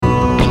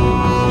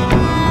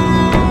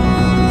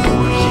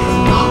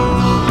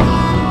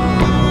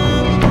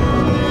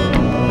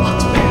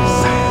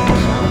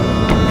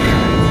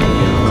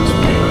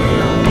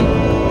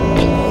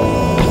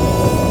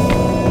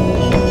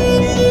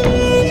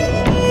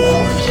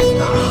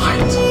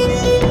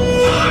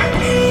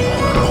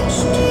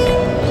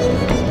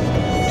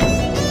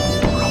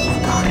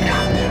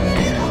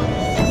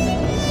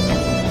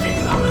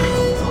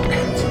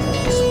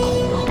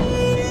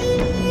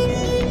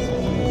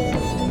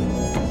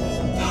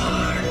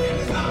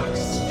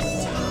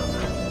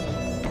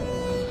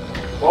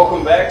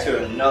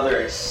to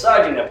another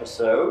exciting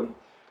episode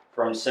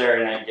from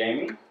Saturday Night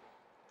Gaming,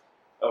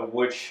 of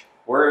which,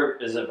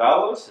 is it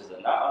Valos? Is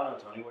it not? I don't know,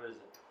 Tony, what is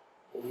it?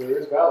 Well, there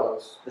is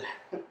Valos.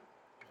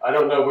 I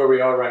don't know where we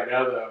are right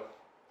now, though.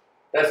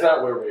 That's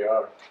not where we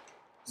are.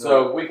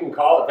 So we can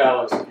call it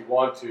Valos if you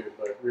want to,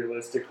 but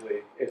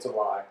realistically, it's a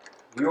lie.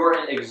 You're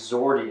in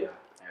Exordia,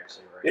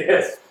 actually, right?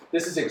 Yes,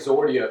 this is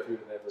Exordia through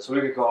the network. So we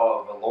could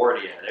call it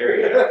Valordia. There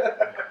you go.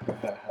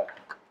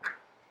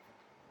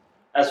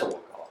 That's what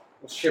we'll call it.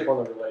 We'll ship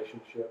on the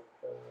relationship.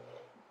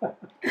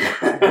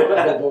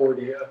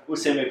 Valordia. We'll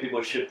see how many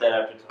people ship that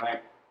after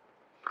tonight.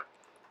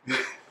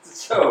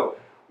 So,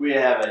 we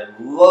have a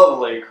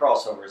lovely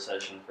crossover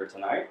session for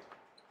tonight,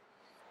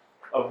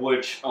 of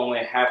which only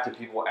half the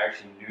people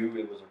actually knew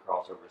it was a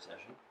crossover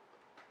session.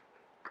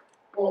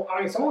 Well,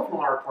 I mean, someone from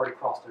our party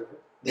crossed over.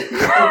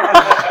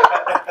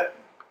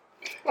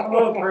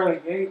 Hello, Pearly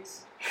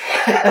Gates.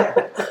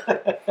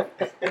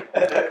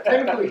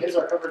 Technically, his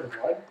are covered in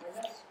blood,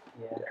 I guess.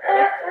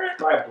 Yeah.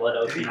 My blood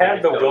oath. He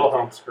had the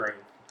Wilhelm scream.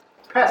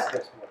 Pass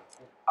this one.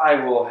 I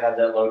will have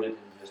that loaded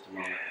in just a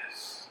moment.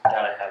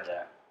 Gotta have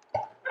that.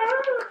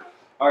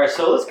 Alright,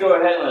 so let's go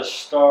ahead and let's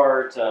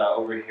start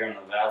over here on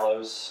the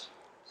Valos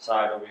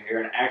side over here,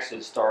 and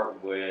actually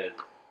start with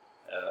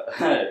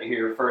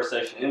your first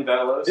session in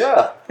Valos.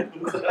 Yeah,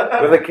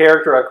 with a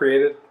character I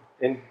created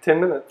in 10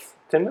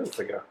 minutes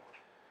ago.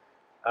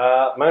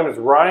 My name is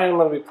Ryan. I'm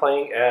going to be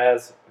playing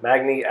as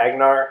Magni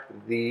Agnar,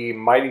 the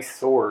Mighty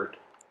Sword.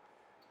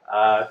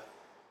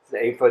 He's an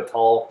 8-foot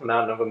tall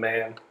mountain of a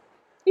man.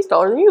 He's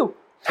taller than you.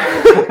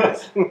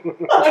 Okay!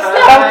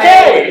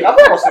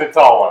 I'm also a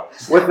tall one.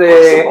 With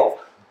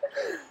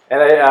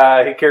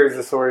he carries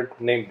a sword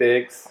named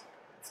Biggs.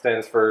 It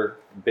stands for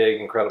Big,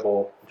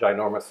 Incredible,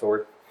 Ginormous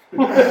Sword.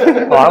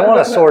 Well, I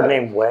want a sword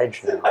named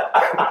Wedge now.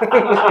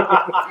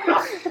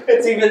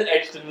 It's even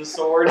etched in the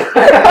sword.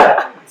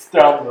 It's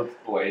down the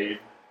blade.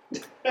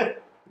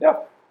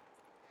 Yeah.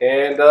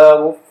 And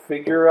we'll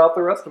figure out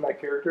the rest of my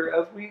character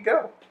as we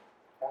go.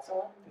 That's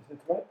all. Is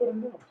it right or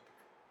no?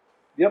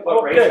 Yep.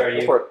 What race are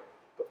you? Go for it.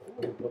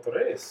 What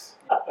race?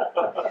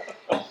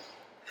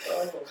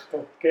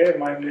 Okay,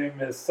 my name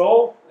is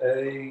Sol.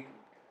 I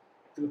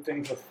do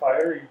things with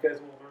fire. You guys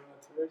will learn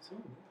that very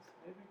soon. Yes,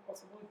 maybe,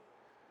 possibly.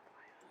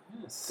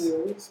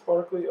 Yes.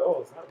 Sparkly. Oh,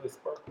 it's not really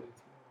sparkly.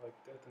 It's more like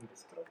death and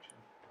destruction.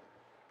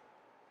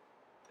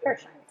 Hair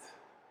shines.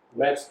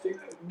 Matchstick?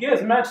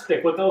 Yes,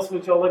 Matchstick. What else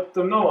would y'all like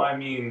to know? I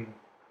mean,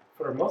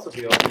 for most of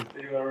the audience,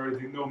 they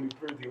already know me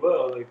pretty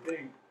well, I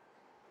think.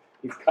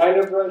 He's kind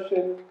of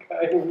Russian,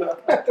 kind of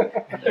not.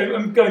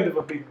 I'm kind of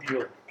a big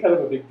deal. Kind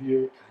of a big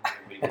deal.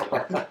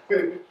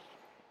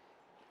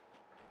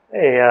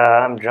 Hey,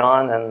 I'm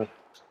John, and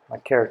my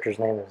character's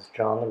name is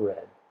John the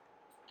Red.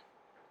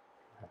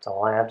 That's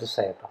all I have to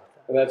say about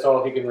that. And that's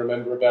all he can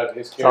remember about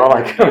his That's all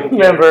I character. can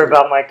remember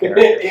about my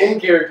character. In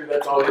character,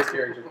 that's all his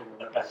character can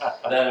remember.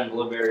 That and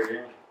Blueberry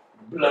Jam.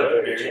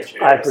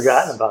 I'd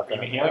forgotten about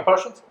that. healing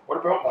potions? What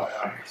about my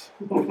eyes?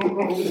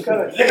 Just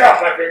gotta Lick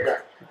off my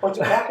finger! bunch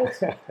of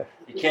pockets.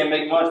 You can't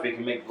make much, but you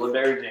can make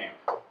Blueberry Jam.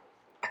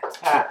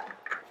 Hi,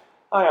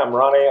 I'm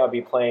Ronnie. I'll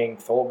be playing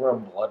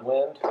Thulgrim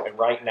Bloodwind, and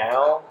right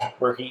now,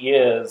 where he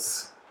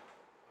is,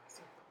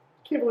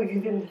 Can't believe you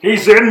didn't.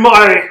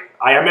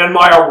 I am in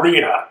my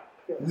arena.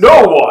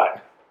 No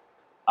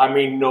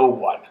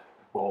one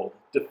will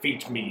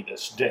defeat me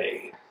this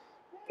day.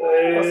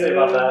 I'll say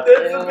about that.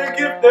 That's a big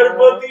gift there,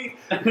 buddy.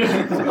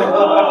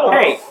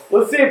 Hey,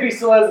 Let's see if he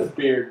still has his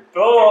beard. He's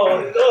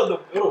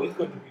going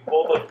to be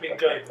bald like big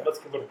giant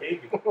muscular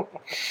baby.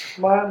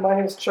 My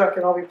name is Chuck,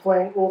 and I'll be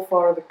playing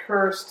Ulfar the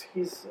Cursed.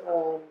 He's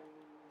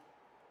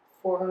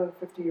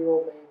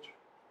 450-year-old mage,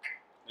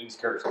 He's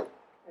cursed.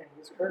 and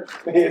he's cursed.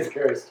 He is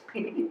cursed.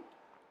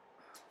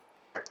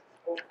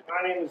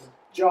 My name is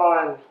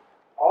John,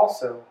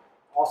 also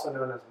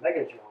known as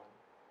Mega John,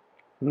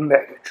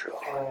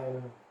 Megatron.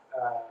 and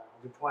I'll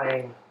be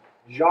playing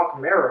Jacques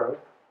Marrow,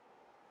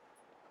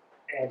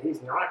 and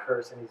he's not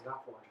cursed, and he's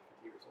not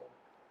 450 years old.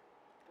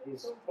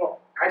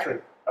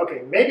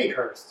 Maybe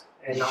cursed,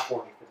 and not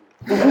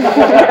 450 years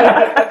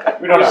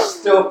old. We don't We're know.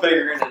 still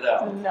figuring it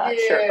out. I'm not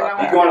Yeah, sure. no.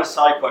 About You go on a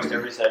side quest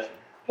every session.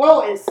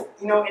 Well, it's,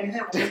 and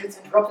then it's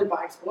interrupted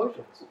by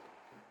explosions,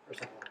 or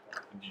something like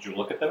that. did you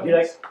look at them? Be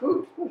like,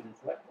 ooh, explosions.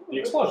 The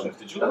explosions.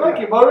 Did you I look like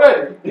at him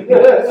already.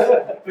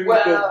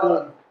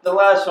 Well, the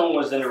last one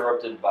was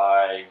interrupted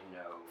by,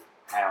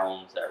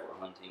 hounds that were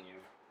hunting you.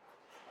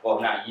 Well,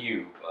 not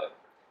you, but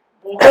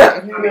Well,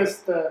 you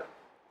missed the.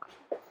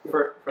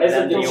 For As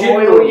them, in do the you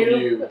general royal you.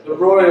 you. The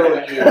royal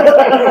you.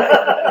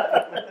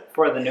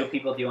 for the new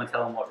people, do you want to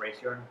tell them what race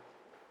you're in?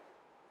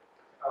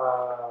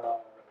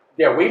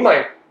 Yeah, we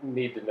might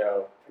need to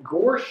know.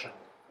 Gorshan.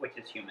 Which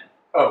is human.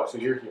 Oh, so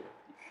you're human.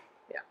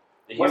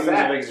 the What's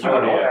humans that? of I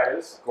don't know what Exordia. that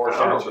is. I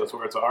don't know if those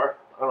words are.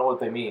 I don't know what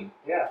they mean.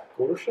 Yeah.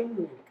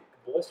 Gorshan?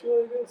 Bless you,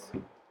 I guess.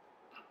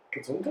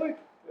 Gesundheit?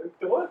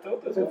 What?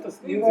 What is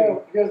You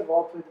guys have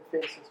all played the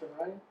face system,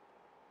 right?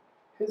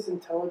 His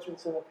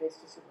intelligence in the face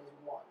system is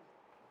 1.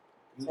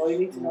 That's all you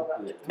need to know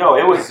about it. No,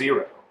 it was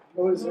 0.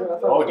 What was it? I thought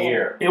it Oh was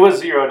dear. It was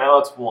 0. Now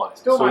it's 1.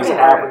 Still so much he's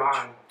higher than average.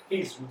 mine.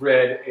 He's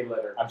read a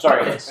letter. I'm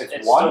sorry, it's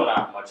It's one? still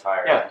not much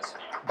higher. Yeah. than this.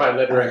 By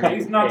letter I mean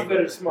He's not a very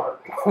letter.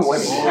 smart. one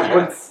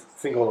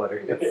single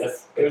letter. Yes.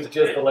 Yes, it was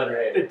just the letter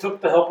A. It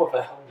took the help of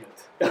a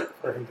helmet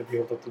for him to be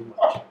able to do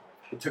much.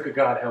 It took a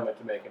god helmet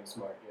to make him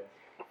smart.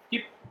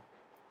 Yeah.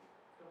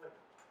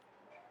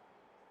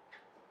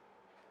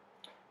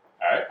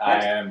 Alright,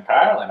 I am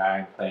Kyle, and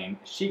I'm playing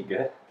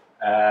Shiga.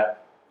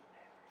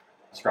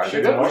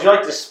 Shiga? Would you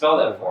like to spell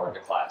that for the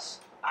class?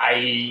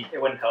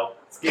 It wouldn't help.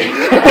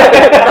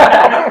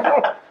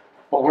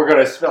 But we're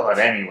gonna spell it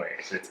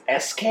anyways. It's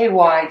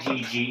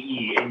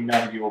Skyggge, and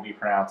none of you will be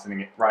pronouncing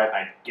it right.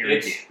 I It's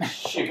guarantee it.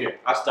 Shiga.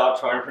 I stopped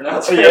trying to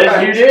pronounce it.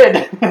 Yes, you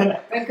did.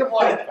 Think of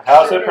like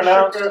How's it sugar,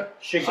 pronounced?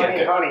 sugar,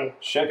 honey, honey.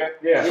 Sugar?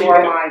 Yeah. You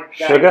are my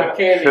Sugar?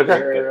 Candy Sugar?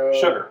 girl.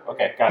 Sugar.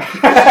 Okay, got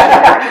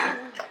it.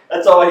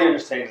 That's all he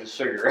understands is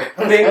sugar.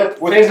 Things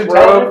With things intelligence,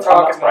 road I'm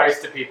talking not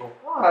nice to people.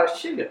 Ah,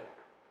 Shiga.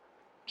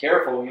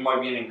 Careful, you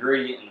might be an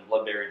ingredient in the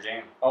bloodberry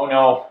jam. Oh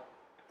no.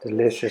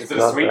 Delicious. Is it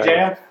a sweet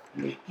jam?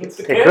 It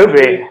could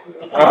be.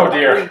 Oh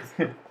dear.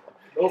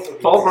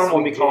 Fulgrim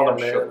will be calling him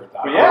sugar.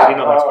 Well, yeah, You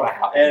know that's going to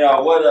happen.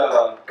 And what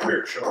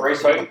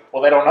race are you?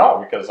 Well, they don't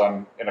know because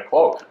I'm in a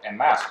cloak and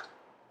masked.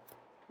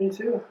 Me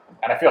too.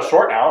 And I feel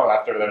short now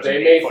after there's They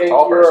an may 8 foot think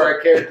tall you're person.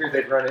 a character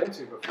they've run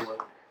into before.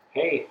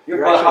 Hey, You're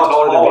you're about actually how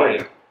taller tall are than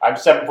you? me. I'm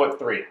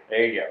 7'3".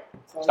 There you go.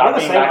 Stop the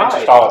being same 9 inches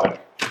height. taller than me.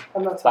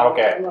 I'm not It's not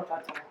okay. I'm not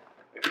that tall.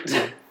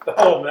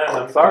 Oh man,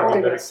 I'm Sorry. I'm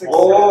only 6'6".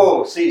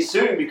 Whoa, see,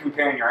 soon you'll be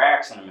comparing your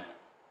axe in a minute.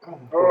 Hey,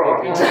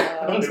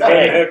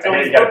 and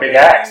then you got a big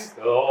axe.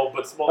 Oh,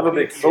 but small. I have a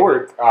big pinky.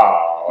 sword.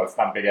 Oh, it's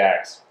not a big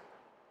axe.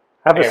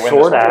 I have a Okay, win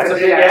sword this one. It's a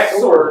axe. big axe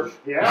sword.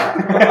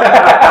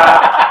 Yeah.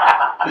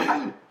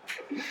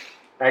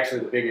 Actually,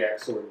 the big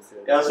axe sword is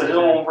it. Yeah, so there's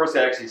only one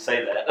person to actually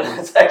say that.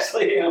 It's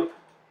actually him.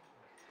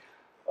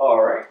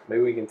 Alright.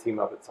 Maybe we can team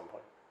up at some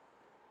point.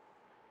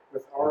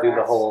 With We'll our do the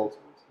axe. whole-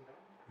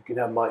 You can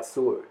have my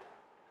sword.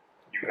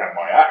 You can have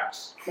my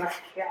axe. Yeah.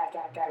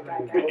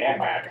 And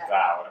my axe.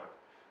 Ah, whatever.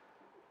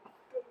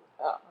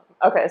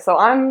 Okay, so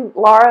I'm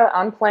Lara.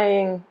 I'm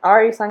playing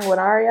Ari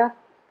Sanguinaria.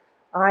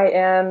 I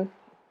am,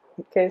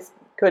 in case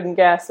you couldn't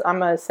guess,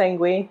 I'm a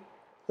Sanguine,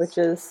 which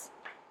is.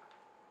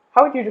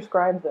 How would you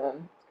describe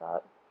them,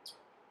 Scott?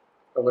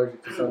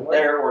 Allergic to sunlight.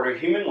 They're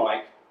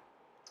human-like.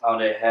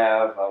 They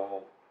have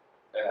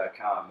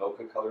kind of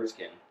mocha colored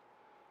skin.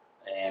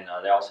 And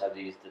they also have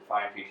these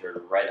defined features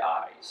of red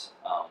eyes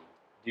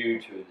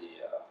due to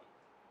the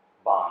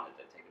bond that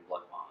they take, a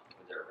blood bond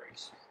with their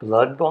race.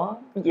 Blood bond?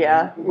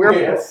 Yeah,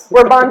 Yes.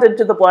 we're bonded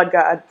to the blood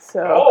god,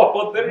 so Oh,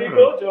 well, there you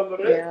go, John. The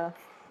Red. yeah.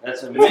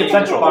 That's a It's main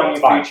consensual, defining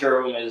it's fine. feature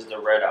of them is the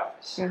red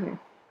eyes.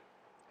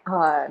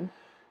 Mhm.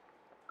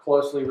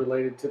 Closely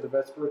related to the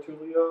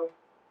Vespertulio.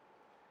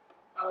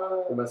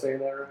 Am I saying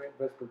that right?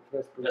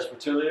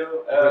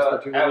 Vespertilio?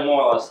 Vespertilio?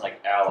 More or less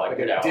like Like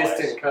good a allies.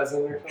 distant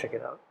cousin or something? Check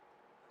it out.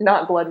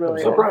 Not blood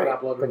related. So bright.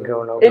 Not blood Been related.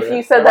 going over If it.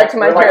 you said that to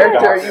my We're like character,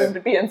 dogs. you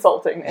would be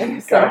insulting me.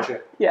 So,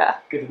 Gotcha. yeah.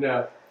 Good to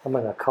know. I'm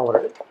gonna color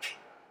it.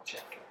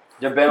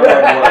 They're bound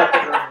by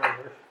blood.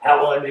 How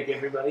will I make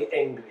everybody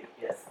angry?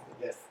 Yes,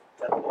 yes.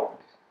 Definitely.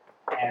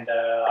 And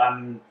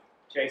I'm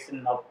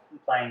Jason. I'm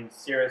playing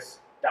Cirrus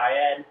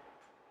Dyad,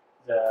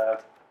 the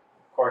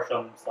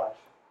Corsham /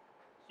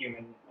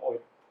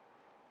 humanoid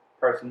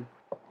person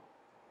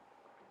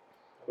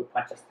who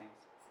punches things.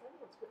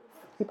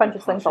 He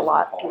punches things a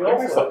lot.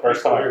 This is the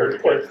first time I heard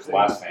your character's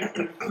last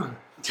name.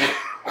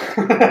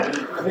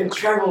 I've been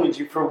traveling with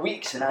you for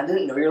weeks and I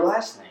didn't know your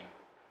last name.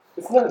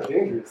 It's not a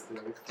dangerous thing.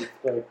 It's just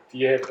like, do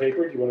you have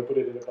paper? Do you want to put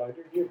it in a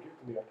binder? Here, give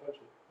it to me. I'll touch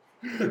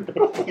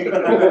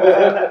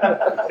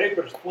it.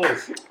 Papers,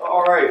 please.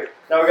 Alright,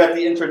 now we got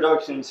the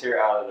introductions here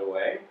out of the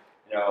way.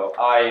 You know,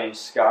 I am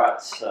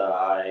Scott.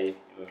 I've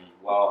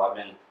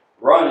been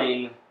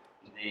running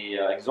the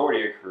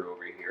Exordia crew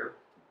over here.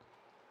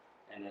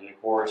 And then,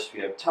 of course, we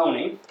have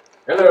Tony.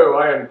 Hello,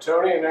 I am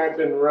Tony, and I've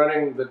been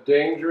running the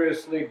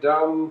dangerously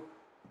dumb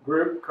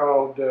group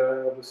called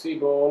the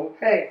Seaborn.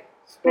 Hey.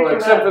 Well, speaking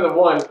except of- for the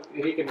one,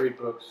 he can read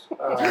books.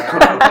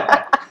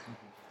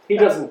 He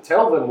doesn't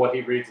tell them what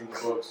he reads in the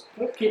books.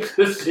 He keeps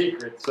the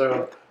secret,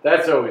 so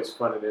that's always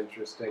fun and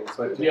interesting.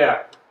 But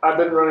yeah, I've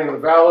been running the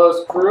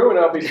Valos crew, and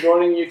I'll be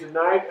joining you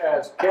tonight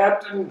as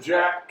Captain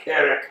Jack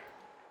Carrick.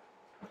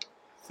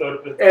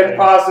 And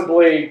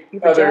possibly You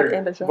have a Jack and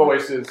other a John.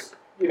 voices.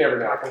 You never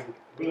know.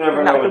 You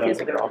never Not know what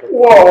confusing at all.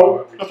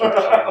 Whoa!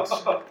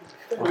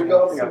 We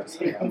go.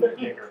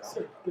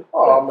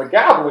 Oh, I'm the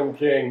Goblin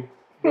King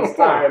this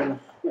time.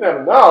 You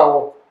never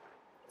know.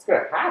 It's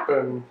gonna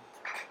happen.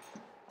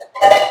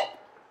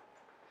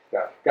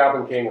 Yeah,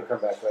 Goblin King will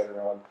come back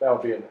later on. That'll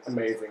be an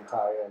amazing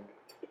high end.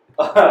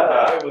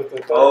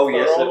 Oh,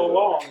 yes, it all will.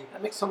 along.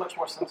 That makes so much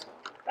more sense.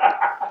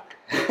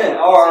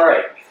 All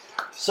right.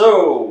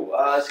 So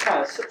let's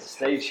kind of set the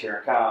stage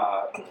here.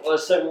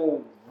 Let's say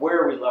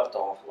where we left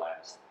off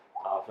last.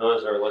 For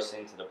those that are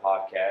listening to the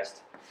podcast,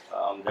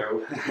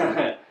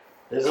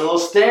 there's a little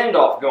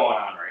standoff going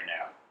on right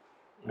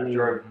now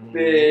after a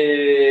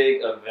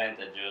big event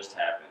that just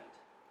happened.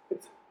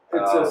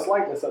 It's a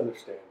slight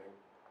misunderstanding.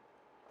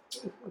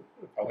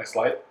 Only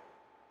slight.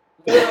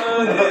 I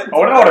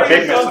want to know what a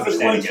big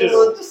misunderstanding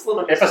is. Just a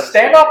little If a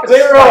standoff is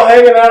They were all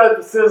hanging out at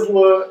the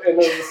Sizzler, and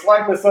there was a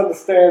slight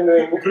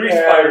misunderstanding. Grease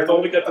and- fire.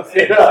 Only got the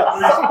same.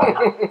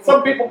 Yeah.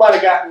 Some people might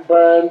have gotten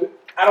burned.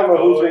 I don't know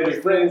who's going to be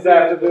friends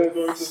after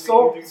this.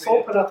 Soul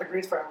put out the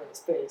grease fire with his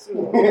face.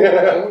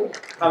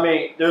 I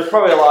mean, there's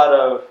probably a lot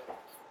of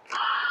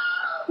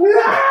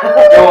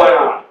going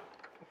on.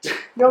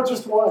 No,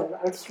 just one.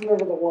 I just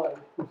remember the one.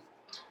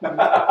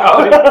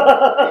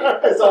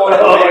 That's the one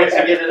that managed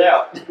to get it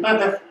out.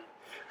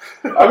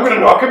 I'm going to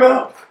knock him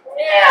out.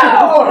 Yeah!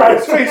 Oh, how'd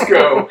his face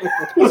go?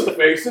 His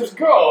face is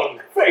gone.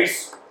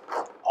 Face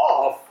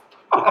off.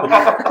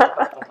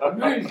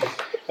 Amazing.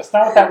 That's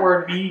not what that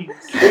word means.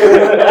 It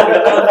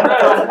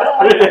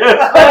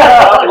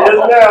is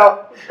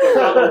now.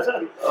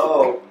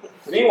 Oh.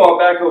 Meanwhile,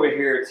 back over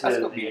here to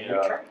the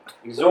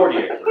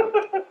Exordia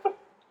crew.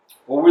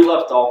 Where we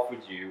left off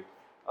with you,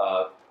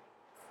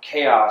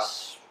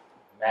 chaos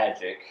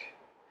magic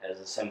has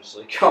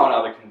essentially gone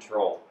out of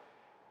control,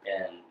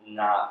 and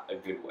not a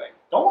good way.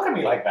 Don't look at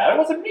me like that. It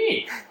wasn't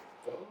me.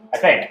 I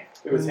think.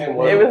 It was him.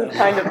 It was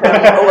kind of him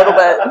a little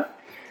bit.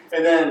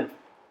 And then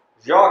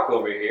Jacques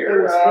over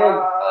here, It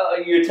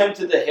was you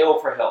attempted to hail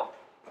for help.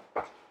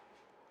 And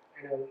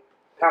then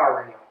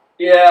power ran out.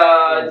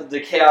 Yeah, the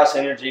chaos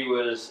energy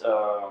was,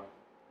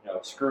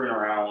 screwing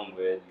around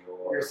with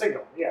Your your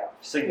signal, yeah.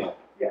 signal.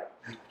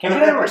 Can we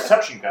get a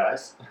reception,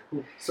 guys?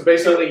 So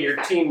basically, your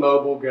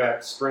T-Mobile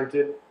got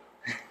sprinted.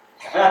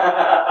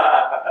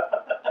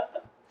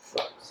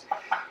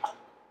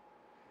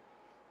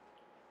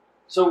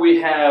 So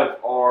we have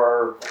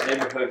our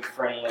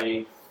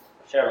neighborhood-friendly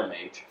Shadow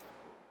Mage,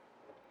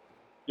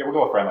 Yeah, we'll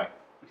go with friendly.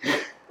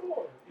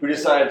 who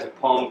decided to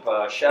pump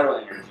shadow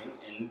energy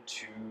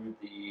into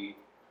the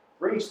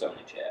Ringstone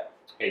that you have.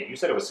 Hey, you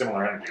said it was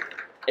similar energy.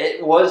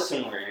 It was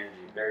similar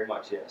energy, very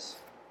much, yes.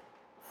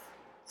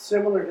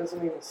 Similar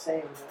doesn't mean the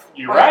same.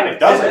 You're right, it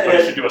doesn't, but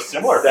it should do a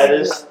similar That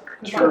thing. is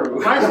true.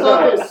 My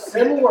stuff is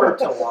similar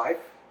to life.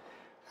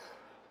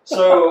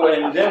 So,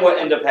 and then what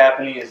ended up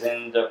happening is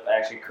end up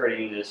actually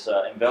creating this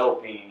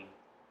enveloping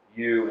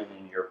you and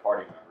then your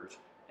party members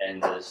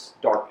and this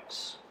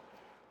darkness.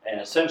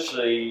 And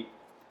essentially,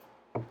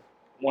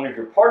 one of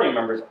your party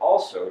members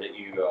also that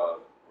you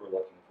were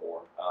looking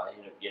for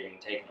ended up getting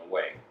taken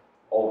away,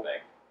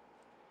 Olveg.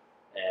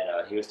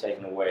 And he was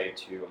taken away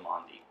to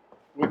Amandi.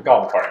 We can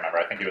call him a party member.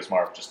 I think he was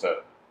more of just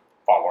a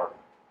follower.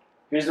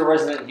 He was the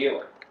resident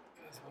healer,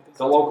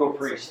 the local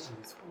priest.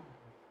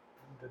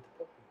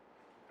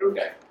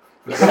 Okay.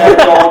 That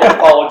dog that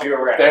followed you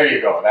around. There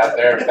you go. That's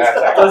It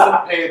actually.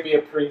 doesn't pay to be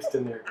a priest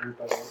in their group.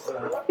 I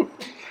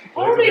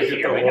don't think.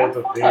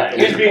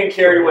 He was being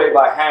carried away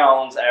by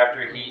hounds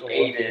after he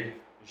aided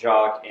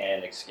Jacques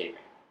in escaping.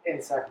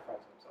 And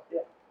sacrifice himself,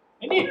 yeah.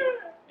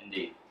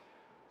 Indeed.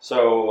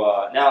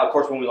 So now, of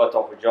course, when we left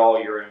off with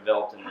y'all, you're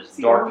enveloped in this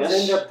He always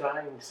darkness. end up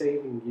dying,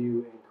 saving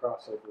you in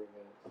crossover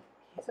events.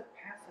 He's a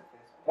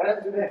pacifist. That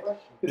answers that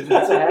question. It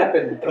doesn't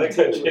happen.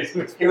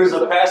 He was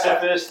a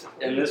pacifist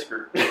in this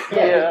group.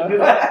 Yeah.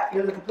 He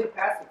was a complete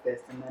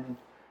pacifist, and then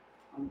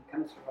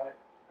kind of survived.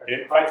 He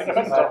didn't fight to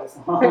defend himself.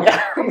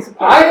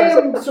 I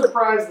am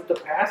surprised that the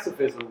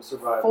pacifism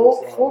survived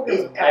this long.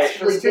 He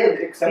actually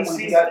did, except when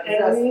he got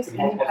enemies possessed and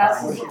multiple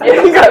times.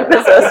 Yeah, he got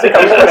possessed a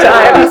couple of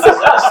times.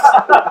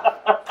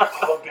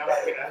 Oh god,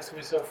 that's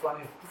gonna be so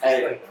funny.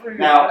 Hey,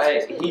 now,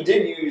 he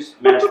did use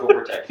magical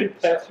protection.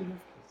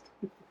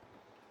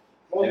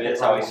 Maybe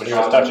that's how he When he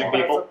was touching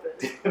people.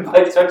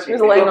 By touching He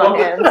was laying on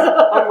people. hands.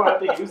 I'm gonna have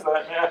to use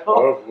that now.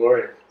 Oh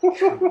boy.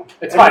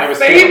 It's fine. It was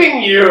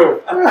saving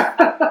you!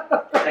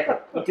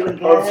 You doing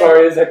good? I'm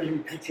sorry, is that giving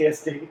you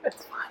PTSD?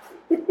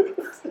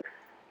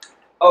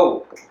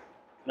 Oh,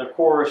 and of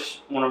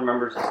course, one of the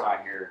members is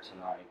not here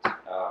tonight.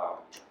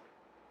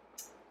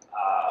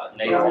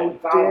 Nathan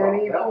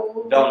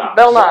Belknox.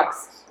 Belknox.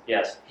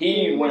 Yes,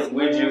 he went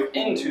with you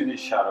into the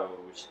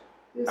shadows.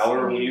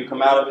 However, when you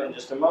come out of it in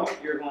just a moment,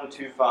 you're going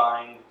to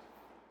find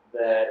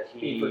that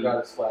He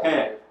forgot his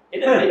flashlight. He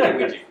didn't make it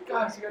with you.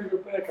 Guys, you gotta go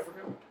back. I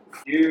forgot.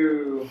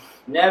 You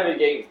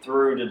navigate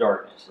through the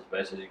darkness as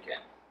best as you can.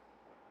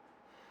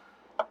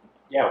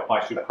 Yeah, with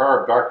my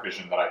superb dark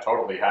vision that I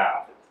totally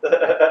have.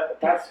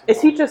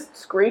 Is he just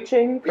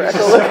screeching for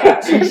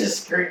echolocation? He's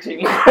just screeching.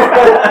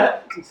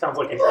 He sounds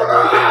like an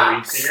emo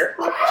reach here.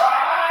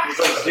 He's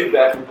like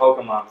Zubat from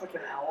Pokemon. Like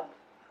an owl.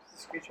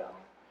 Screech owl.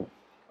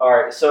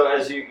 Alright, so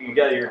as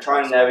you're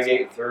trying to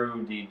navigate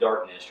through the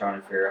darkness, trying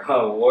to figure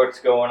out what's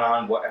going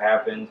on, what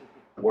happened,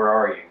 where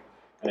are you?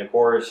 And of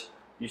course,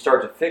 you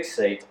start to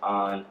fixate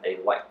on a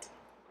light at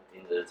the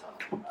end of the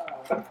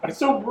tunnel. It's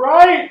so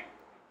bright!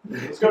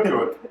 Let's go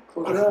to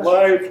it.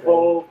 Light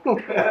bulb.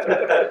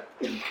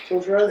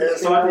 Close your eyes.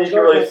 There's something you can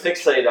really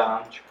fixate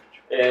on,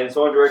 and it's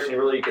one direction you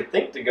really could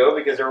think to go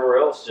because everywhere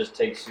else just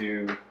takes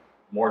you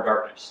more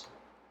darkness.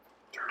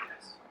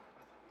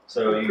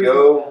 So you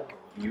go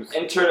You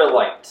enter the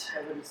light.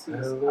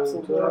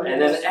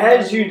 And then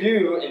as you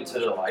do enter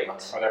the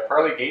light, Are there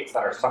pearly gates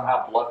that are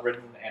somehow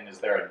blood-ridden, and is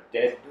there a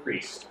dead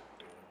priest?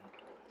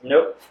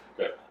 nope,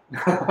 Good.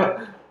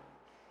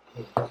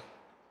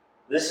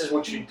 this is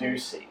what you do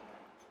see.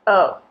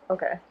 Oh,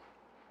 okay.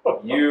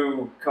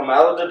 You come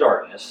out of the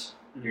darkness,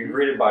 you're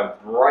greeted by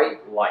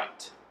bright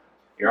light.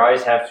 Your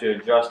eyes have to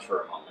adjust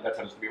for a moment, That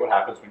tends to be what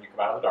happens when you come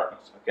out of the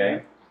darkness.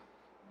 okay?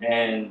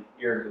 And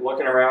you're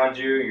looking around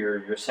you,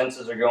 your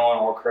senses are going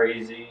all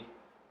crazy,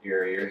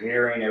 you're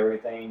hearing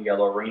everything, you got a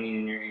little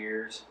ringing in your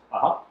ears,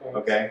 Uh-huh.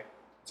 okay?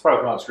 It's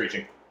probably not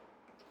screeching.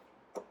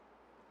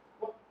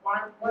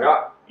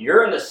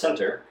 You're in the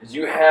center, because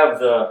you have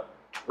the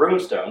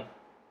runestone.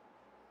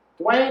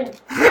 Dwayne.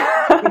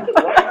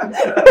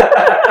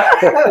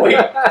 Wait,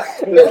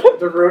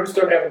 The runes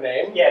don't have a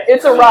name. Yeah,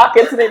 It's a rock.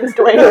 Its name is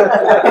Dwayne.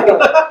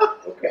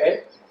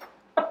 Okay.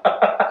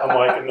 I'm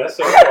liking this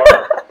so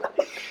far.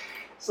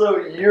 so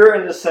you're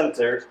in the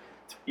center,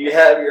 you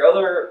have your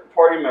other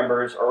party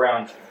members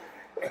around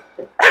you.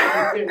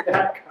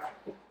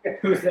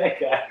 Who's that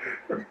guy?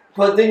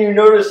 But then you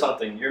notice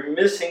something. You're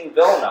missing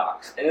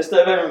Velnox. And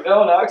instead of having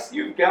Velnox,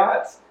 you've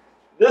got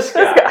this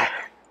guy.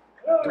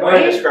 Go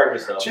ahead and describe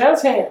yourself.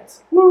 Jazz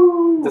hands.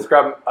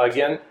 Describe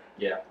again.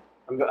 Yeah.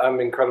 I'm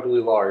incredibly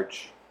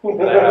large.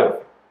 And I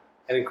have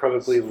an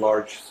incredibly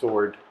large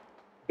sword.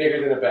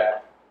 Bigger than a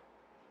bat.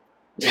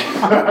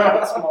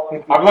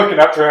 I'm looking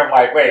up to him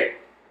like, wait,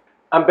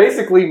 I'm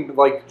basically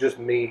like just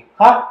me.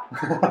 huh?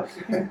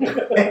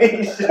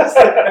 He's just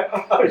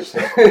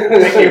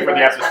Thank you for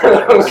the answer.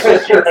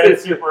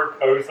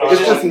 Superimposed on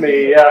It's just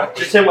me, yeah.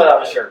 just him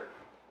without a shirt.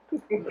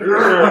 Take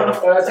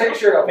your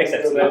shirt off. Makes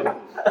sense.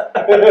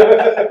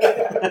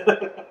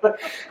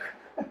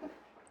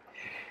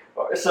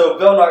 So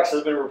Velnox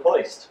has been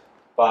replaced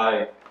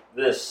by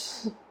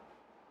this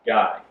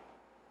guy,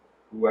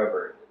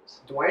 whoever it is.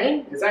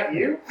 Dwayne, is that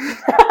you?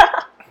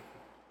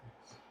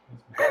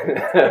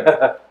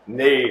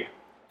 Nay.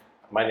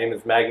 My name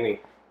is Magni.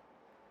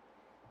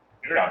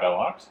 You're not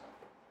Bellox.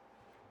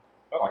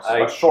 Bellox is I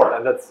much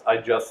shorter. I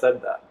just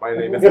said that. My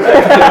name is Magni.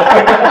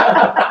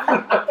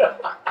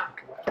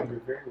 You're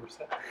very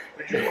receptive.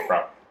 Where'd you come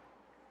from?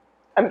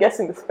 I'm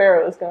guessing the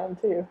sparrow is gone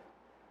too.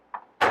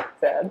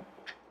 Sad.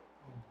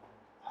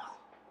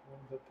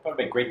 That would have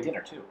been great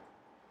dinner, too.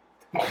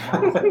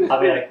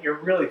 I'll be like, you're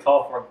really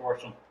tall for a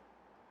Gorsham.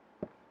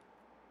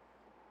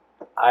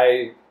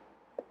 I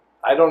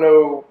don't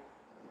know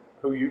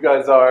who you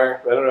guys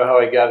are. I don't know how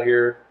I got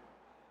here.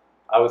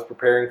 I was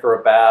preparing for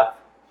a bath.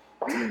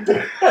 Oh,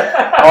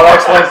 that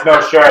explains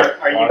no shirt.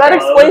 Are you That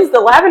close? explains the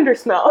lavender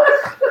smell.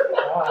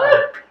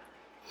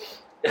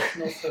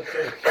 Just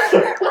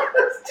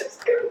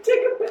gonna take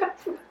a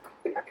bath.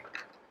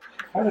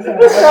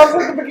 This sounds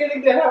like the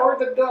beginning to Howard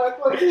the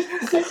Duck. Like just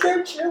sit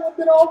there chilling,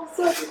 then all of a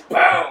sudden,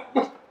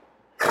 boom.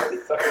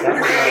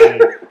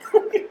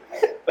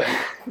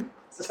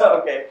 So,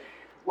 okay.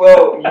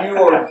 Well, you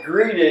are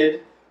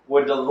greeted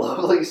with the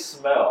lovely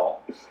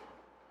smell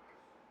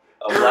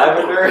of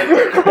lavender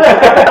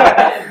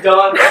and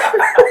done.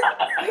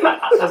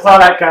 I saw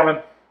that coming.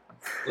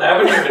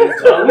 Lavender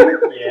and done?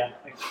 Yeah.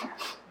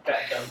 Got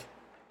done.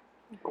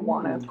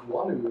 Guano.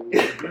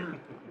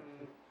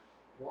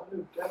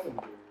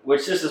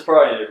 Which this is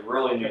probably a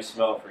really new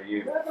smell for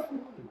you,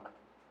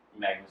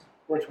 Magnus.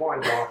 Which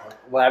one, John?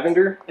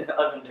 Lavender?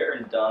 Lavender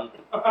and done.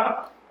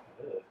 I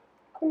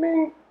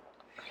mean,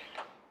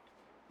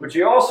 But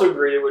you also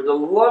greeted with the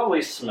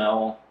lovely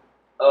smell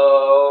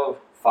of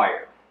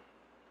fire.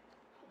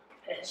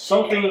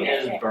 Something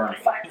is burning.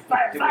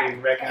 Do we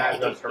recognize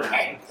those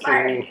surroundings?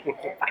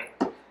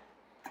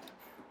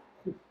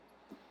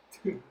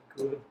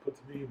 Good, puts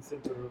me in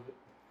center of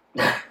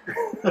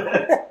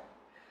it.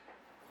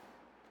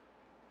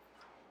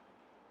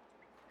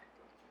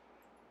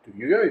 do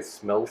you guys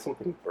smell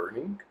something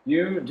burning?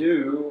 You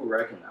do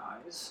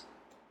recognize.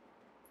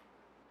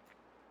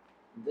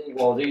 Some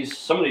of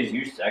these all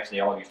used to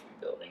be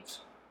buildings.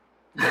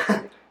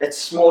 It's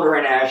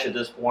smoldering ash at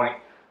this point.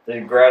 The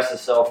grass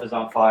itself is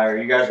on fire.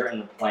 You guys are in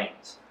the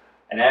plains,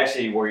 and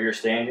actually, where you're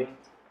standing,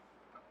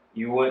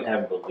 you wouldn't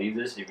have believed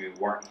this if you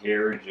weren't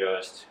here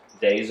just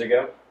days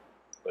ago.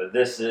 But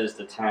this is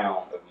the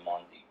town of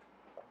Mondeep.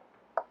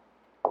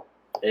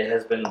 It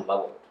has been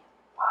leveled.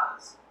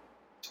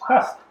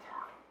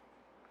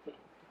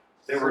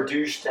 Been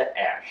reduced to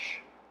ash.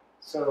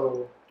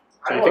 So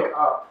So I you look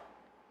up.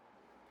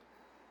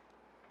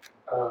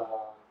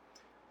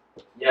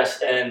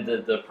 Yes, and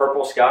the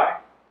purple sky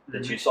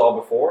that you saw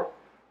before,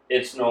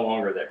 it's no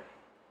longer there.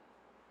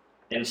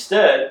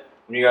 Instead,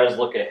 when you guys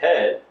look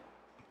ahead,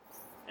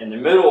 in the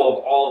middle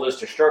of all of this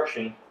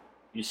destruction,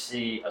 you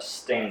see a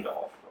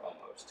standoff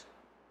almost.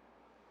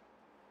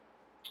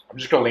 I'm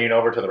just going to lean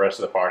over to the rest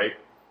of the party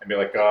and be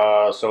like,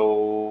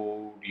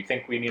 so do you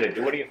think we need to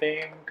do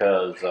anything?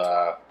 Because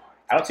I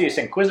don't see a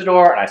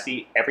Inquisitor, and I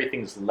see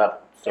everything's leveled.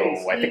 So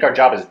Hey, I think our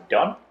job is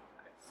done.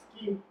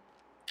 Ski.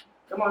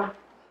 Come on.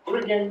 Do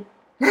it again.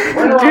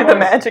 Do the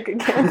magic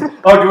again.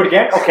 Oh, do it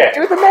again? Okay.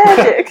 Do the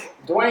magic.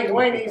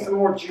 Dwayne needs some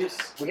more juice.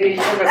 You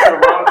took us to the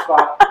wrong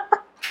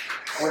spot.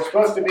 We're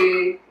supposed to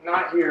be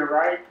not here,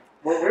 right?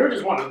 We were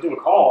just wanting to do a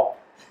call.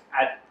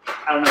 I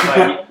don't know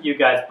about you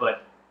guys,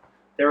 but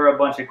there were a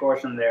bunch of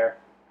Gorshin there.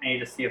 I need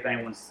to see if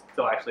anyone's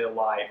still actually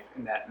alive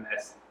in that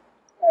mess.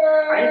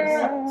 I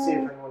need to see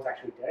if anyone's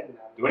actually dead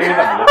now. Do any of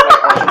them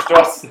look like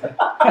Gorshin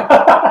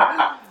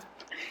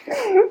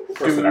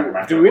to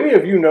us? Do any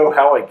of you know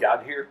how I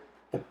got here?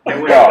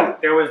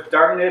 There was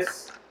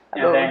darkness,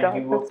 and Hello, then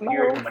darkness, you my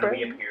appeared old when we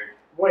friend. appeared.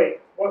 Wait,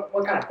 what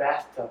kind of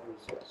bathtub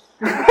was this?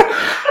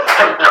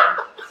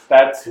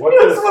 That's What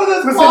It's is one of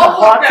those Was it small a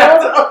hot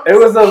tub? it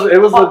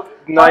was a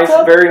nice,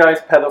 tub? very nice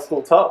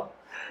pedestal tub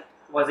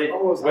Was it? Oh,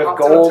 it was a with hot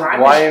tub gold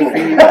time lion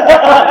machine. feet.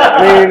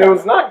 I mean, it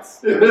was nice.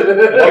 What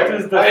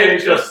is the I fate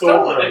of just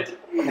stole Thulgrim? it.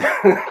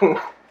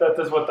 That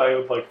is what I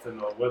would like to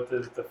know. What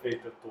is the fate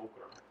of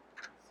Thulgrim?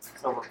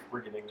 So we're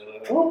getting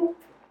We'll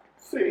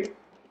see.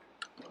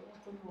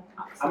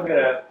 I'm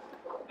gonna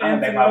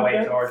make my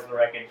way towards the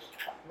wreckage.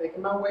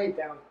 Making my way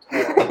down.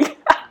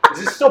 Is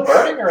it still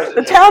burning or is it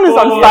The just- town is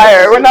on Oh,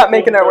 fire. yes, We're not it's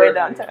making our all way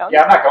burning. downtown.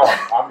 Yeah, I'm not going.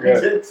 I'm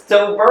good. It's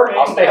still burning.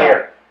 I'll stay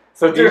here.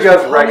 So do you There's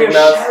guys plenty of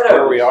recognize shadows.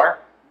 where we are?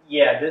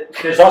 Yeah,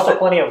 There's also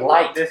plenty of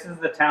light. This is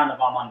the town of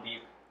Amon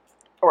Deep.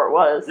 Or it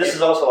was. This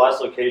is also the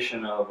last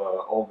location of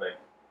Olve.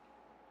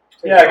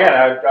 Yeah, again,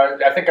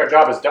 I think our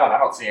job is done. I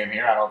don't see him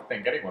here. I don't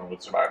think anyone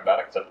would survive that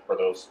except for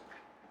those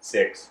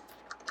 6.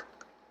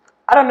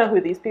 I don't know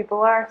who these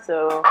people are,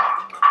 so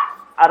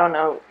I don't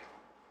know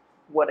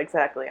what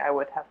exactly I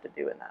would have to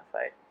do in that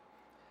fight.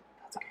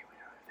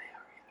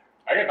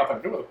 I got nothing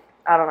to do with it.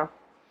 I don't know.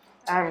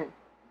 I'm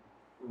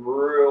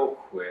Real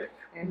quick,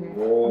 mhm.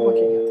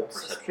 roll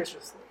perception.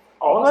 Suspiciously.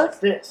 All of us?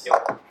 This.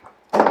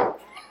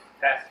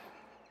 Pass.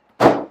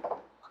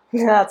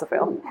 Yeah, that's a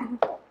fail.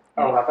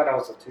 Oh, I thought that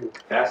was a 2.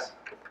 Pass.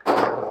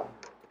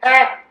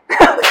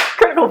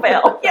 Critical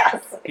fail.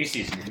 Yes. He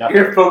sees nothing.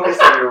 You're focused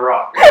on your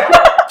rock.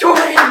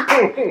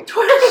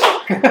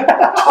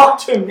 Talk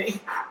to me.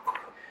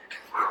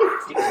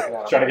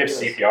 Trying to give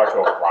CPR to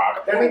a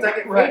rock. That means I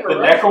get favor, The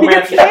right?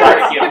 necromancer's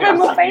trying to give him Give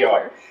him a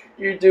CPR.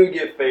 You do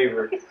get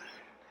favored.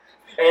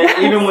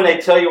 And even when they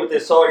tell you what they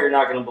saw, you're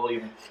not going to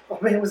believe them. Oh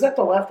man, was that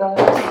the left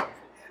eye?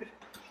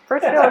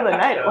 First fail of the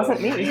night. It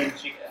wasn't me.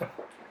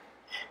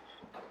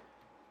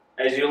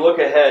 As you look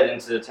ahead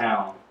into the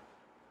town,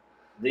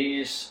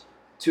 these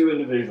 2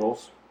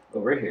 individuals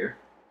over here,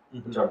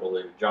 which I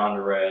believe John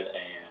the Red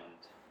and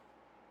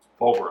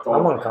Fulgrim.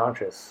 I'm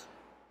unconscious.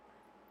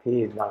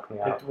 He knocked me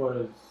out. It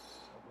was,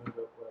 I believe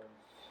it was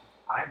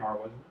Imar,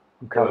 wasn't it?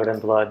 I'm covered in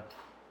blood.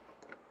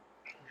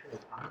 I'm sure it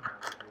was Imar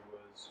who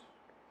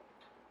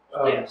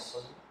was. Yes.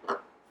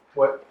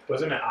 What?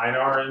 Wasn't it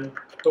Einar and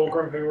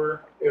Thulgrim who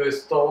were? It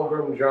was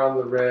Thulgrim, John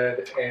the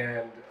Red,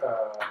 and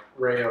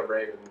Rhea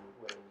Raven.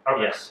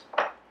 Okay. Yes.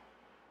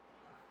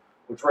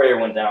 Which Rhea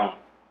went down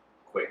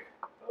quick.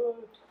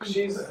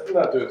 She's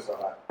not doing so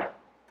hot.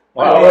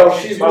 Well,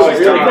 she's doing really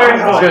really good.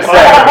 good. Just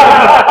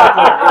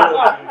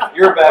saying.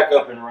 You're back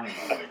up and running,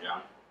 by the way,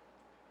 John.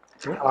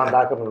 I'm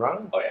back up and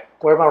running? Oh, yeah.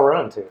 Where am I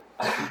running to?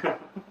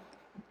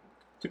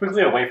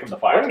 Typically away from the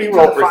Why fire. don't you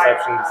roll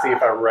perception to see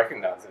if I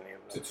recognize any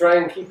of To them? try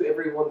and keep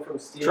everyone from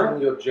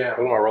stealing your What gem.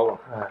 am I rolling?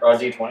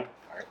 D20.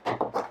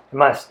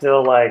 Am I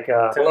still like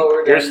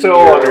Lower You're than still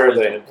your under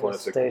wisdom. the in a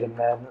influence. state of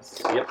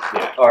madness? Yep.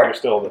 Yeah. All right. You're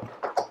still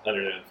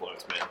under the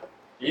influence, man.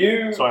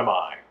 You So am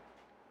I.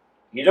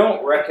 you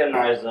don't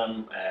recognize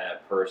them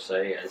per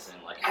se, as in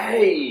like,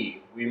 hey,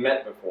 we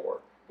met before.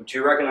 But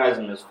you recognize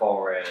them as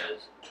far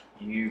as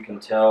you can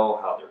tell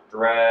how they're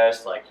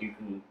dressed, like you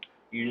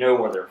know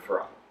where they're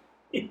from.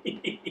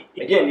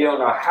 Again, you don't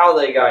know how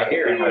they got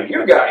here and how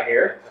you got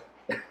here.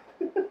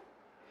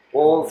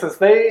 Well, since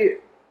they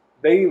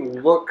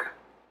look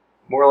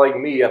more like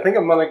me, I think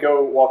I'm gonna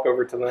go walk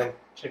over to them.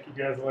 Check you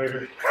guys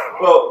later.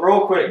 Well,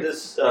 real quick,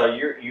 this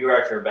you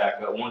actually are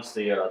back up. Once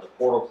the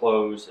portal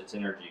closed, its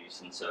energies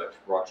and such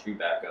brought you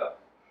back up.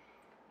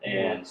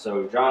 And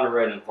so John the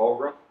Red and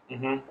Fulgrim,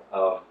 this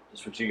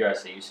is what you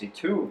guys see. You see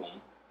 2 of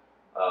them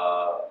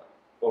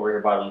over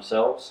here by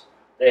themselves.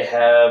 They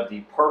have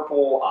the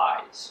purple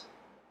eyes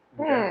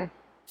Hmm.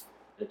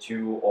 that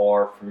you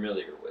are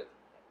familiar with.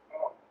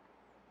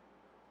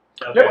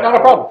 Yep, not a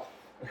problem.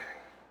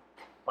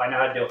 I know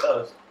how to deal with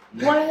those.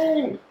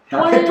 Dwayne!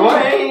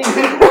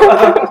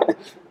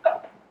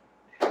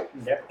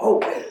 Yep. Oh,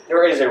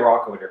 there is a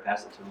rock over there.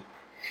 Pass it to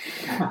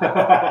him.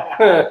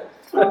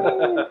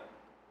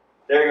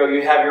 There you go.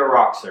 You have your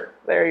rock, sir.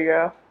 There you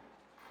go.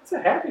 It's a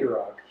happy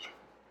rock.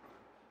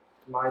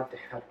 My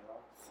dad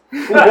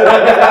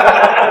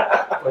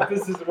But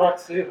this is Rock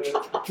Saber.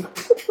 rocks.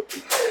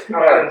 Oh,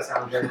 that doesn't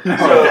sound good.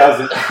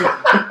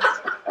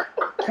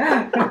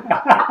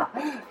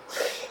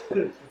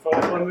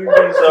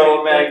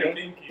 So,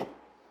 Maggie,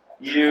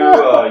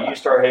 you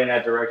start heading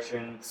that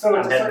direction. So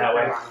I'm heading that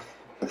way.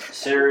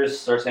 Sirius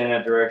starts heading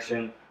that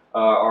direction.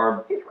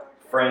 Our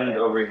friend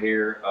over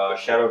here,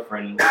 Shadow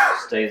Friend,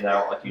 stays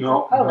out like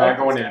usual. No, I'm not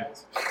going in.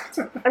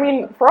 I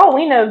mean, for all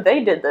we know,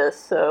 they did this,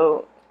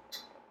 so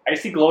I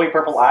see glowy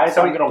purple eyes,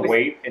 so I'm gonna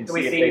wait and Do see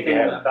we if see they anything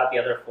can. about the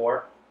other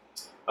 4?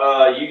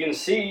 You can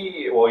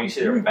see, well, you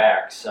see their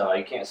backs.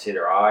 You can't see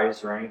their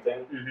eyes or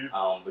anything.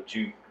 Mm-hmm. But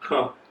you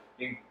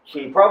you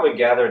can probably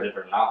gather that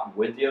they're not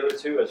with the other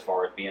two as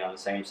far as being on the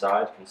same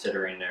side,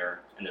 considering they're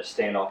in a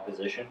standoff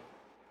position.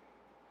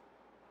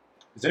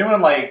 Is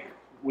anyone like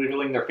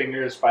wiggling their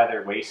fingers by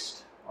their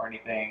waist or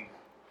anything?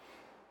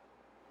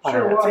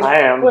 Sure, well, I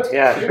am.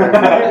 Yeah, sure.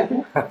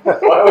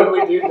 Why would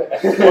we do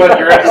that? What,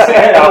 you're gonna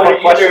stand up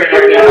and question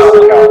right now?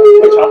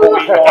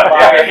 Tumbleweed going Yeah,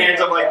 by. your hands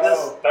up like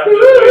this. I'm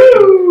just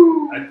waiting.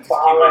 I just keep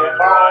my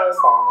hands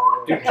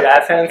relaxed. Do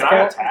jazz hands Can I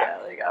count? attack? yeah,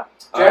 there you go.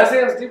 Jazz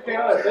hands do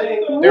count, I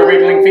think. They're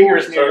wiggling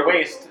fingers near your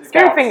waist. It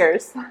Scary counts.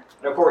 fingers.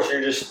 And of course,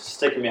 you're just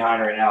sticking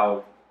behind right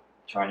now,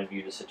 trying to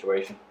view the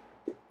situation.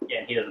 Yeah,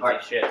 and he doesn't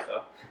Alright. say shit,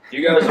 so.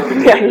 You guys are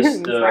Yeah,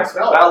 the nice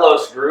fella.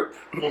 Valos group.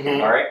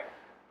 Mhm. All right.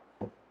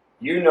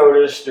 You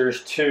notice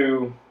there's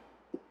 2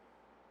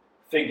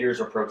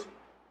 figures approaching.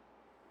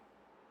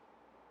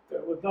 I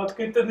would not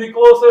get any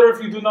closer.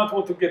 If you do not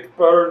want to get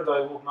burned,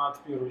 I will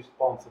not be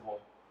responsible.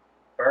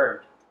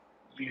 Bird.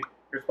 You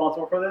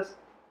responsible for this?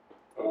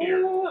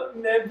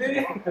 Maybe.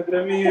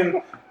 I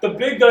mean, the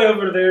big guy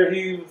over there,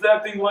 he was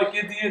acting like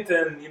idiot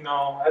and,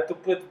 had to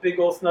put big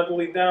old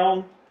Snuggly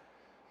down.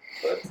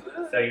 But,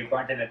 So you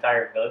burnt an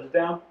entire village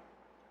down?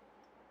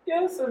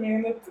 yes, I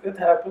mean, it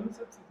happens.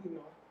 It's,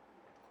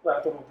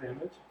 collateral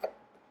damage.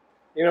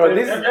 You know,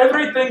 these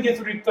Everything gets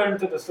returned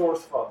to the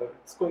source, Father.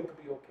 It's going to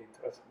be okay.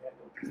 Trust me, I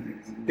know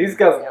these things. these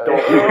guys don't.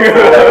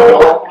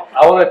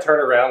 I want to turn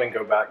around and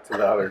go back to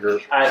the other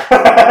group.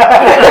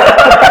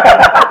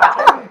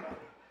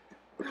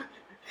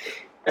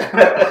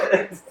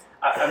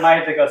 I might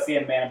have to go see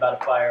a man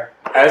about a fire.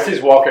 As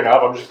he's walking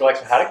up, I'm just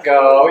like, how'd it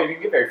go? You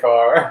didn't get very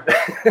far.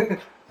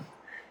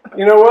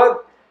 You know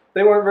what?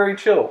 They weren't very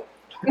chill.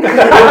 You're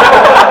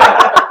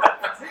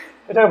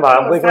talking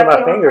about I'm wiggling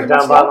my fingers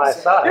down by my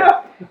side.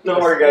 Yeah.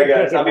 Don't worry,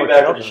 guys. I'll be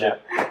back with the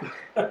ship.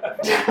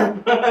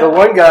 The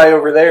one guy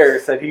over there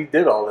said he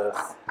did all this.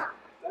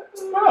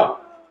 Oh,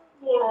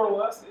 more or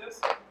less, yes.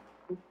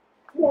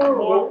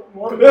 More.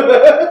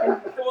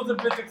 It was a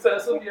bit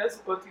excessive, yes,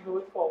 but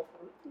it called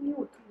for it.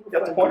 You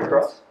Got the point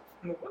across.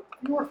 You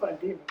were fighting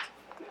demons.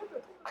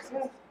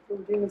 Yeah, there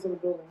were demons in the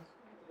buildings.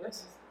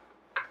 Yes.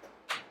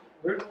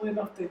 Weirdly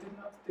enough, they did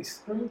not. They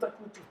screamed like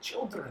little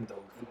children,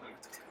 though.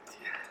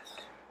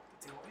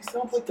 They always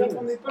sound like that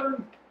when they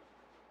burn.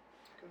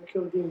 Gonna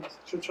kill the demons.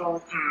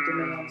 Churchonic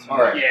demands. All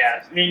right.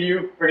 Yeah, me and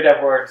you, we're gonna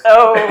have words.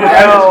 Oh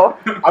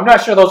no. I'm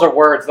not sure those are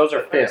words. Those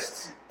are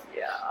fists.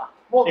 Yeah.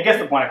 Well, It gets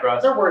the point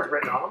across. there are words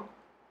written on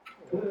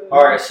them.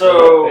 All right.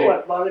 So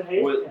What, love and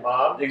hate? with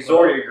Mom? the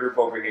Exoria group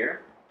over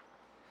here,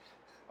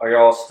 are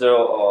y'all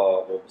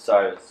still? Well,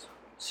 besides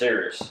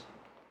Sirius,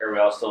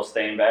 everybody else still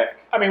staying back?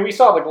 I mean, we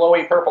saw the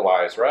glowy purple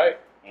eyes, right?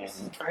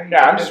 Mm-hmm.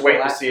 Yeah, I'm just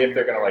waiting to see if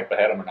they're gonna like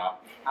behead him or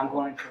not. I'm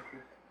going to.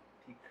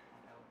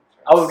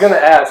 I was gonna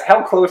ask,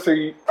 how close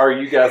are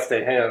you guys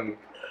to him?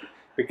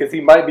 Because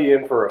he might be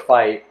in for a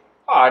fight.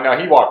 Oh no,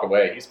 he walked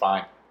away. He's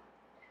fine.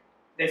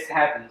 This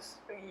happens.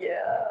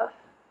 Yeah.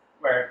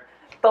 Where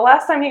The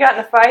last time he got in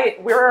a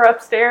fight, we were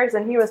upstairs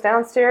and he was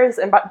downstairs,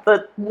 and by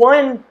the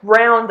one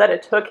round that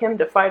it took him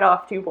to fight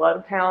off 2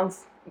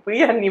 bloodhounds, we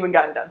hadn't even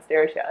gotten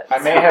downstairs yet. I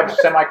may have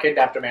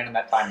semi-kidnapped a man in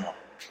that time though.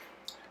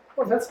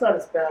 Well, that's not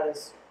as bad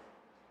as.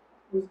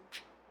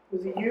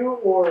 Was it you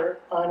or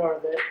Einar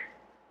that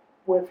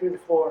went through the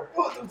floor?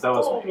 That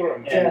was me.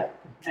 Yeah.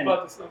 and,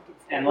 But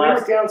and We were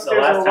last, downstairs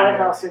the last in the time White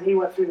House and he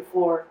went through the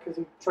floor because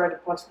he tried to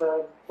punch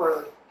the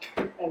bird.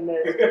 And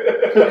then.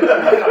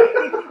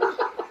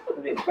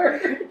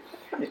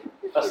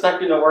 It's not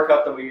going to work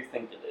out the way you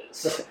think it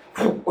is.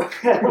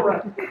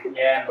 Right.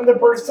 Yeah, And the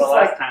bird's the just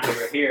last like- time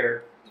we were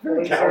here,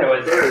 Very there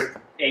was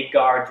 8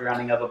 guards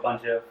rounding up a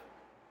bunch of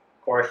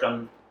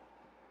Korsham,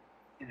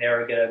 and they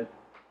were gonna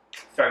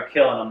start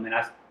killing them, and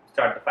I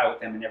started to fight with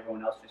them, and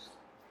everyone else just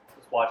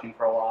was watching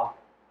for a while.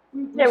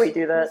 Yeah, we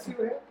do that.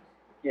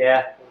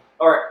 Yeah,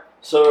 All right.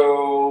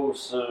 So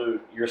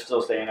you're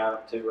still staying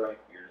out too, right?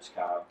 You're just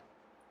kind of.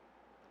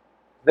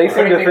 They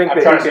seem to think I'm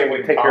that trying he to see if can we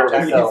can take care of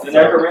contact himself. The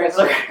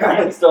necromancer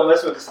can still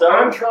mess with the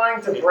I'm stone.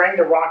 trying to bring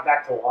the rock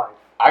back to life.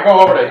 I go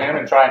over to him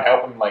and try and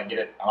help him like get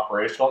it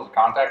operational to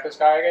contact this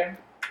guy again.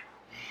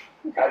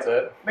 That's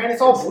it. Man,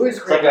 it's all blue It's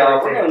screen.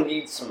 like, we're gonna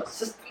need some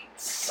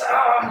assistance.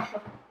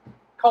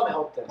 Call the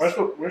help Where's desk.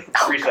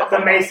 the reset? The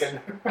Mason.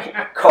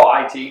 Call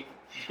IT.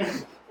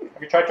 Have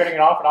you tried turning it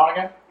off and on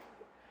again?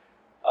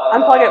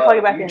 Unplug it, plug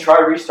it back you in. Try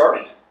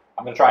restarting it.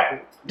 I'm gonna try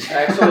it.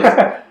 Actually,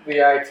 the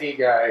IT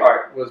guy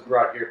Alright. was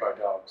brought here by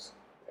dogs,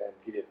 and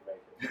he didn't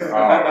make it.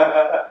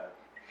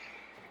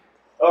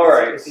 All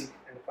right. Is he in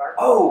the fire?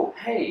 Oh,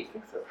 hey.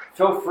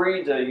 Feel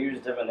free to use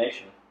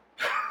divination.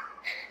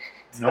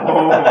 no,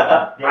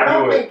 I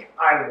don't think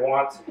I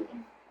want to.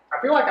 I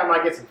feel like I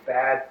might get some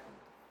bad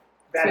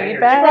energy. He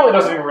Feedback? probably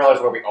doesn't even realize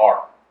where we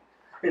are.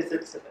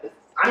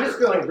 I'm just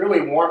feeling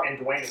really warm and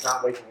Dwayne is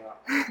not waking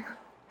up.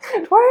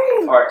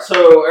 Dwayne! Alright,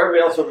 so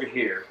everybody else over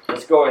here,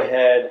 let's go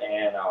ahead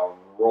and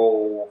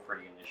roll for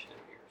the initiative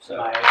here.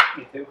 So,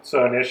 Me too.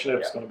 So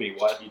initiative's going to be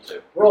what? you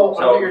two. Roll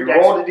So under you your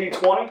dex. roll the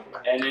d20,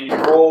 and then you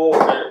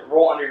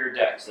roll under your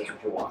dex. That's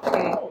what you want.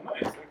 Oh,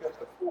 nice. I got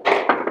the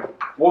 4.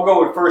 We'll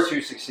go with first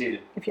who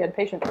succeeded. If you had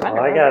patience, Well,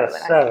 I got a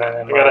 7 I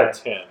and got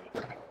a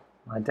 10.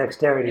 my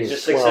dexterity It's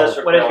is just 12. success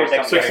or What is fail. your It's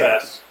not dexterity?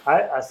 Success.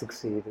 I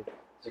succeeded.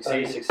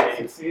 Succeed, succeed,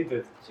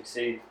 Succeeded.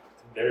 succeed.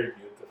 Very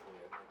beautifully.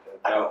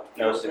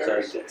 No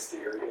success.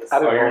 dexterous.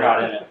 Oh, you're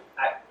not in it.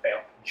 I fail.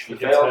 You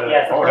failed?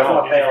 Yes, the Oh, first no.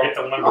 one You failed. get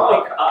the one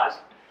Oh gosh.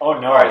 Oh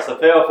no. Alright, so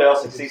fail,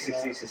 succeed,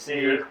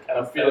 succeed.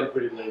 I'm feeling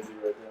pretty lazy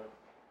right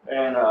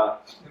And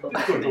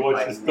Good to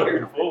watch this stuff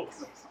unfold.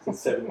 now.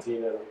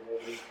 17 out of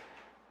 80.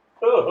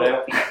 Oh,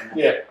 fail.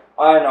 Yeah.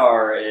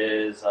 Einar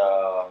is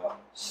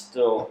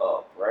still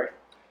up, right?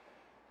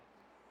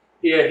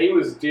 Yeah, he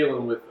was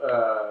dealing with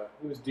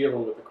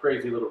the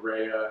crazy little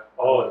Rhea.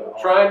 Oh, no.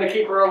 Trying to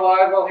keep her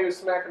alive while he was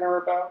smacking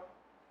her about.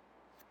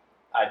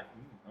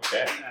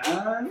 Okay.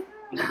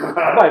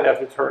 I might have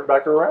to turn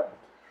back around.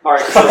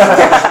 Alright, so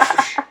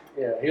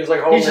Yeah, he was like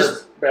holding He's her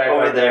just back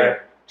over like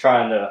there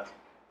trying to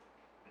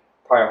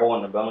probably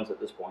holding the bones at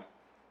this point.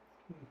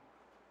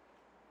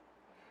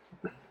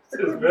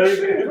 It's a very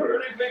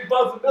big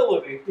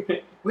possibility.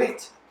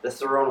 Wait, that's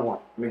the wrong one.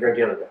 Let me grab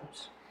the other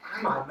bones.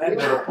 Oh, man,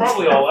 they're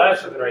probably all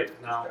ashes right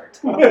now.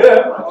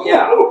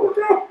 Yeah.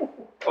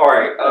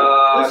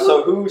 Alright,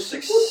 so who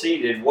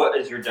succeeded? What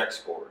is your dex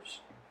scores?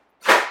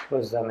 What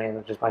does that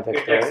mean? Just my Your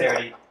dexterity?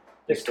 dexterity.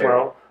 It's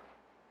 12.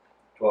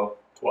 12.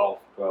 12.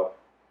 12.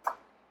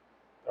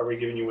 Are we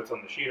giving you what's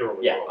on the sheet or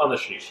Yeah, On the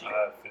sheet.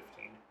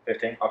 15.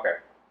 15? Okay.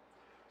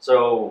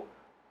 So,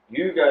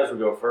 you guys will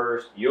go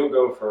first. You'll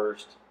go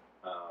first.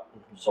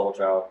 Soul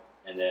Child.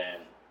 And then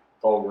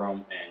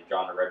Thulgrim and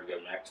John the Red will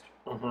go next.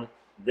 Mm-hmm.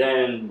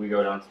 Then we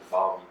go down to the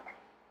bottom,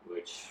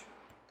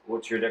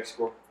 what's your dex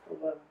score?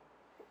 11.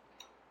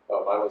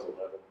 Oh, mine was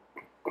 11,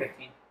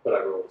 15. but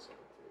I rolled a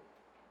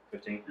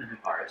 17. 15?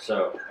 Alright,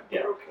 so,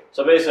 yeah.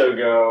 So basically we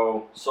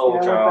go Soul Yeah,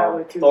 I went that Child,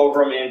 way too.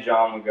 Thulgrim and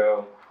John would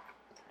go.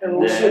 And And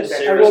we'll then sit back.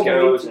 I Sirius rolled an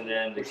goes, 18. and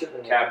then the We're sitting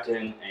there.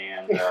 captain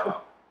and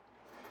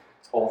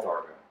Ulthar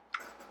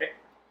go.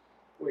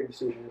 Wait to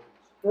see what happens.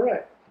 All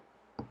right.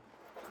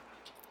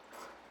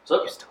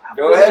 So,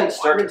 go ahead and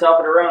start the top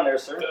of the round there,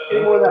 sir.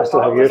 Any more of I that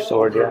still have your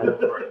sword, yeah.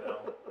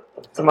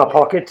 It's in my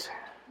pocket.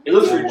 It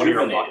looks One of your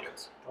rejuvenated.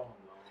 pockets. Oh,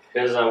 no.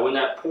 Because when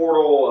that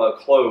portal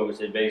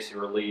closed, it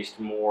basically released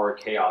more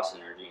chaos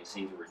energy and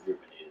seemed to rejuvenate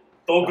it.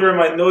 Thulgrim,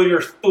 I know you're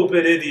a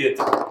stupid idiot,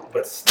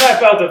 but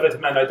snap out of it,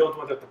 man. I don't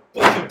want to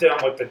put you down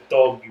like the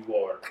dog you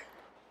are.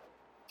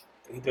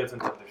 He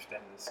doesn't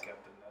understand this, Captain.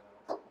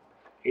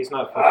 He's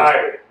not focused.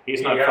 Aye. He's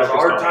He not has focused a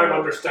hard on time him.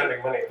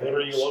 understanding many What are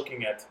you things.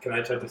 looking at? Can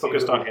I try to see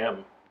Focused who- on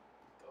him.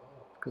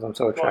 Because I'm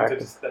so I'm going to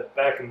attractive. step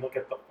back and look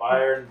at the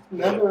fire.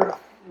 Remember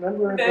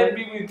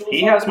Maybe we do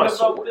He has my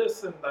something about sword.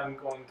 this, and I'm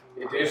going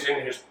to. It is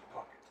in his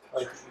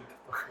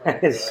pocket.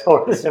 His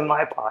sword is in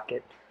my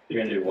pocket.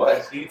 You're going to do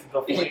what? Eat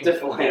the flames. Eat the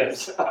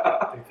flames.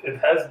 It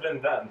has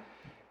been done.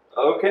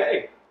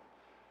 Okay.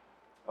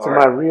 It's in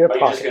my rear Are you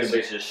just going pocket. to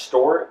basically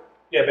store it?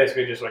 Yeah,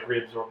 basically just like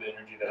reabsorb the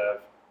energy that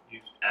I've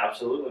used.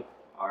 Absolutely.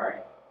 All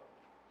right.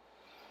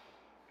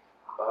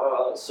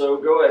 So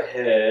go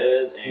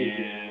ahead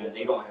and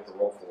you don't have to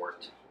roll for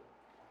it.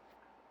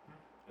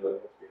 Do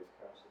it.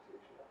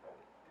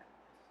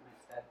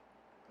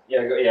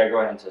 Yeah, go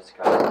ahead and test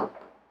the card.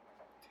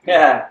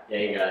 Yeah,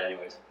 you got it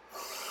anyways.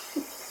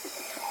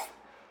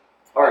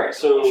 All right,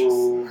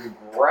 so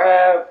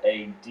grab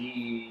a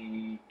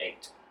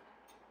D8.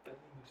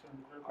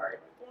 All right,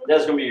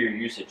 that's gonna be your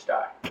usage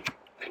die.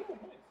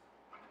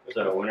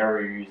 So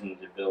whenever you're using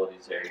the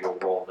abilities there, you'll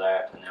roll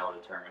that, and that'll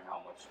determine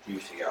how much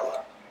juice you got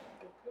left.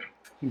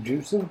 You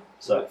juice him?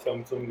 So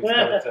Something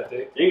starts at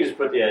 8. you can just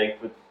put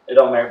it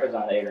don't matter if it's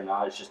on 8 or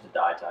not. It's just a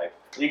die type.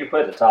 You can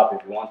put it at the top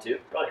if you want to,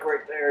 like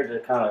right there, to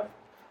kind of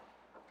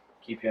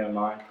keep you in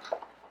mind.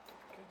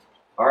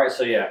 All right,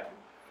 so yeah,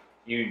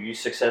 you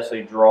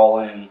successfully draw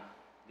in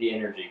the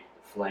energy,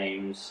 the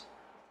flames.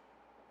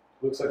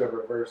 Looks like a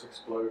reverse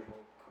explosion.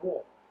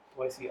 Cool.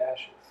 Do I see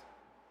ashes?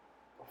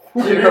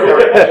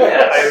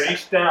 Yes. I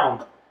reach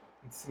down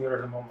and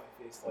smear them on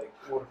my face like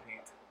war paint.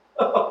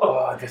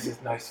 Oh, this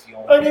is nice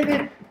feeling. Oh, you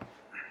did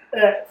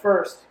that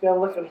first. You gotta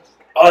look at it.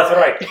 Oh, that's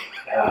right.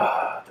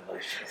 Ah,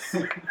 delicious.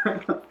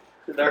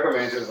 The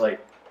Necromancer's like,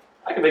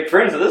 I can make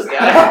friends with this guy.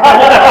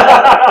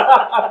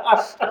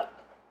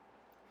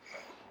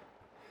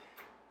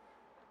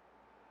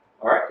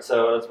 All right,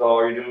 so that's about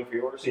all you're doing for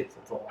yours. Yes,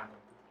 that's all I'm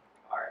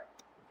All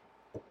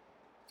right.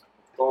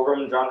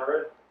 Thulgrim and John the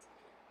Red.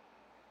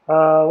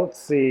 Let's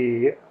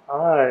see.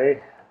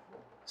 I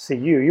see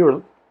you. You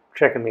were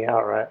checking me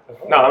out, right?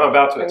 No, I'm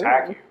about to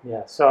attack you.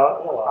 Yeah.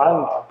 So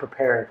I'm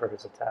preparing for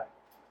his attack.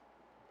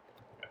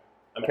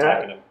 I'm Can I-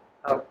 attacking him.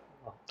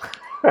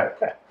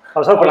 I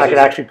was hoping I could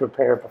actually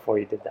prepare before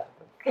you did that.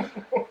 You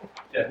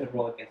have to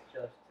roll against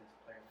justice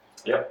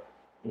player.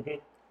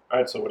 Yep. All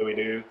right. So what do we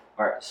do?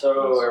 All right,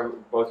 so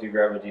both of you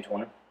grab a d20.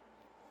 All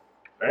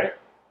right.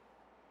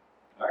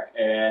 All right,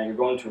 and you're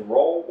going to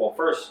roll. Well,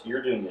 first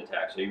you're doing the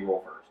attack, so you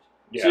roll first.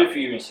 Yeah. See if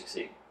you even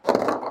succeed.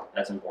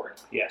 That's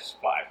important. Yes,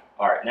 5.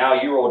 All right, now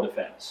you roll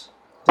defense.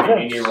 You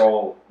need to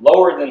roll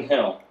lower than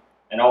him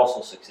and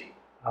also succeed.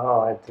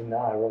 Oh, I did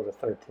not. I rolled a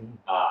 13.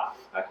 Ah,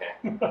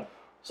 okay.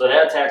 So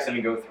that attack's going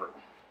to go through.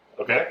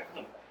 Okay.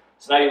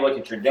 So now you look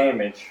at your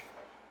damage,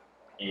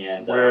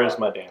 and Where is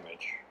my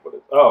damage? What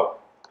is, oh.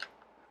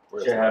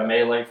 Where's should have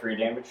melee for your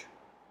damage.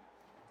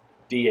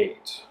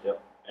 D8.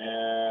 Yep.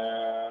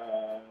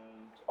 And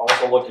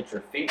also look at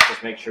your feet.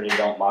 Just make sure they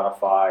don't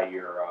modify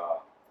your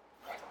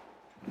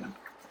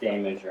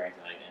damage or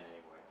anything like that in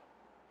any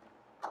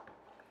way.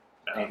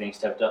 No. Anything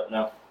stepped up?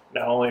 No.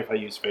 Not only if I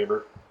use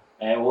favor.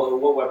 And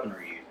what weapon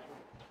are you using?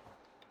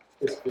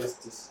 His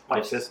fist is.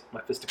 My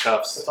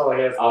fisticuffs. That's all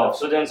he has. Oh, left.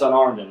 so then it's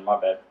unarmed. Then my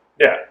bad.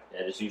 Yeah.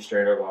 Yeah, just use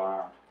straight up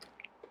unarmed.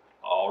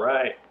 All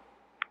right.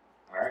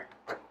 All right.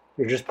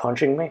 You're just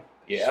punching me?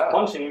 Yeah.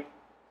 Punching him.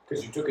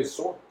 Because you took his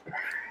sword.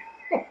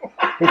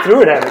 He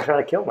threw it at me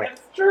trying to kill me.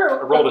 I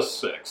rolled a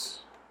 6.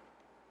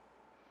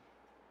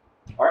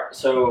 All right.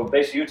 So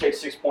basically, you take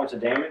 6 points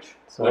of damage,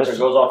 So which that's-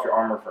 goes off your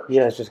armor first.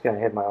 Yeah, it's just going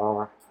to hit my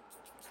armor.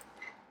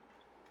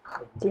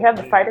 Do you have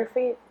the fighter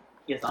feat?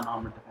 He is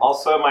unarmored defense.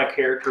 Also, my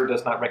character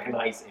does not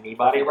recognize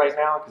anybody right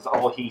now because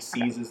all he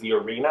sees is the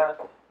arena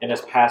and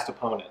his past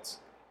opponents.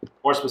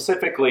 More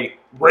specifically,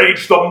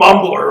 Rage the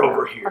Mumbler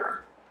over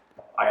here.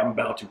 I am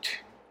about to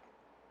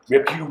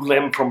rip you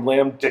limb from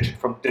limb, digit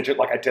from digit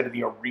like I did in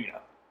the arena.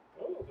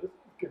 Oh, this is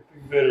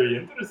getting very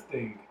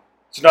interesting.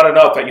 It's not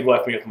enough that you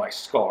left me with my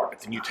scar, but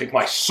then you take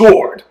my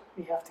sword.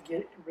 We have to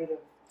get rid of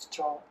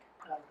Charlie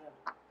out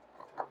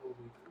of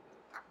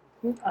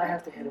him. I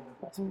have to hit him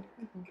with my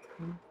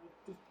spear.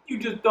 You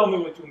just tell me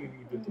what you need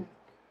me to do.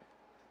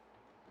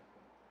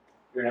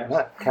 You're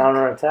next.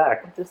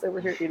 Counterattack. Just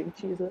over here eating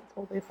Cheez-Its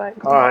while they fight.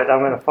 Alright, I'm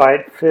going to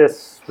fight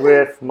fists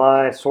with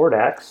my sword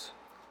axe.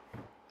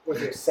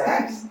 With your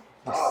sax?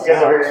 You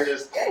guys over here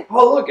just.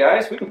 Oh look,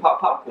 guys, we can pop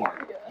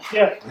popcorn.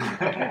 Yeah.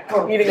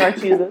 Eating our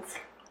Cheez-Its.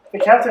 The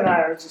captain and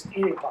I are just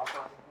eating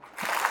popcorn.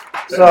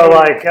 So,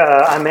 like,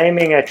 I'm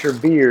aiming at your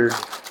beard.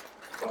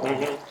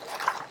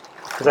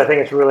 Because I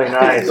think it's really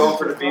nice. Going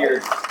for the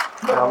beard.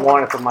 I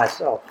want it for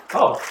myself.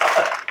 Oh,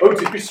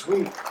 did you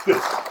swing?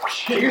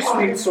 You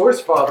swing source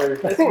father.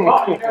 That's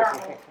mine.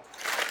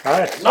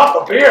 Alright. Not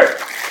the beard.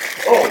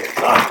 Oh,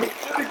 God.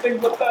 Anything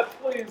but that,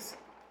 please.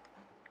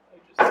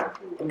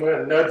 I'm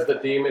gonna nudge the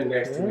demon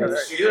next to me.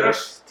 Yes. See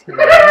this?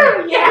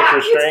 What's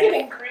your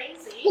strength?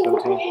 crazy.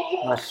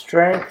 17. My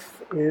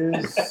strength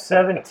is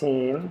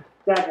 17.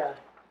 That guy.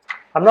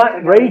 I'm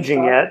not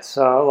raging yet,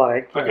 so,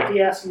 like, If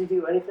he asks you to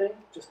do anything,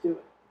 just do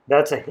it.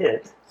 that's a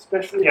hit.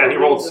 Especially Yeah, if he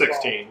the rolled rings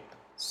involved. 16.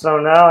 So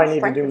now I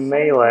need to do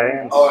melee.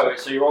 And Oh, wait,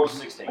 so you rolled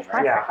 16,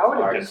 right? yeah. How would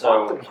it Alright, be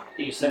so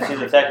since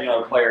he's attacking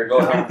another player, go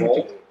ahead and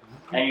roll.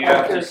 And you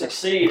have to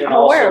succeed and I'm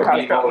aware also of how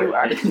be strong lower you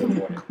are.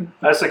 than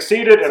I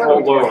succeeded and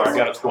rolled lower. I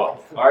got a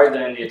 12. Alright,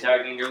 then the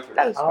attack didn't go through.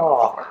 That is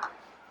Oh,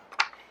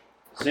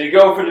 So you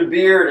go for the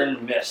beard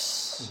and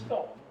miss.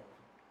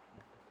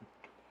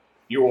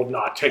 You will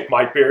not take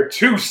my beard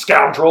too,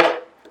 scoundrel!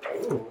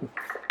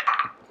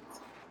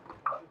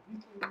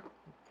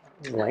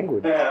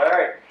 language.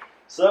 Alright,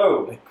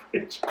 so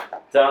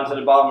down to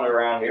the bottom of the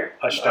round here.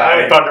 Hush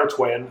down, Thunder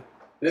Twin.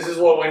 This is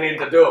what we need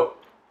to do.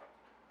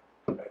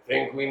 I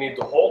think we need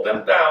to hold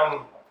him down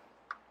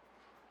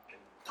and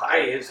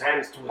tie his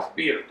hands to his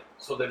beard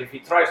so that if he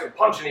tries to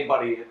punch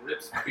anybody, it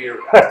rips the beard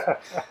out.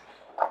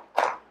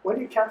 When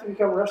did Captain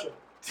become Russian?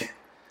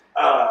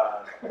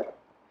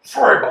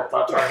 Sorry about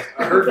that.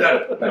 I heard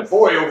that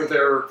boy over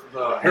there,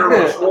 the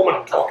hairless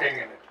woman talking,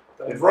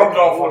 and it rubbed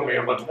off on me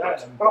a little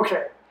bit.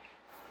 Okay.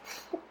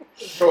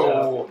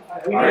 So,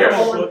 We I need to am-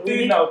 hold him, What do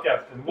you know,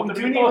 Captain? What we are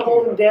do you need to talking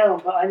hold him about?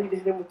 down, but I need to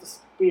hit him with the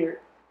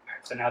spear.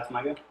 So now it's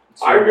my go.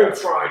 I will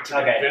try to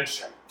Okay. convince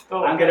him.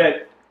 Oh, I'm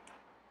gonna,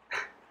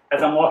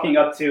 as I'm walking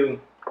up to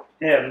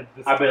him,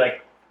 I'll be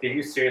like, "Did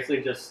you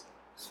seriously just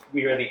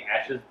smear the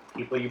ashes of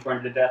people you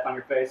burned to death on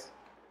your face?"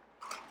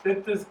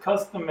 It is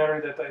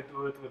customary that I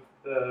do it with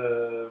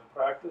the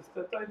practice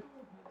that I do.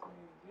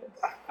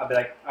 Yes. I'll be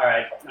like, "All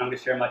right, I'm gonna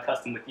share my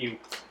custom with you."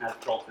 And I'll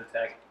roll to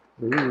attack.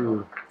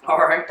 Ooh.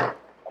 Alright.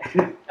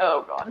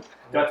 Oh god.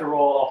 Do I have to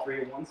roll all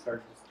three at once,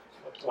 or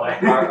just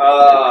twice?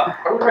 I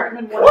would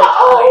recommend one at a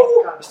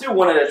time. Let's do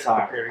one at a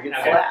time.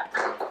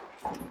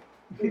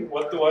 Okay.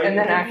 What do I And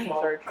then do? action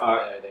surge.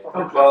 Alright.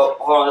 Well,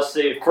 hold on, let's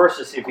see. First,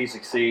 let's see if he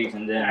succeeds,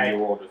 and then Alright. you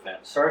roll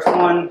defense. First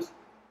one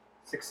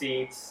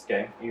succeeds.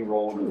 Okay, you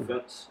roll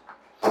defense.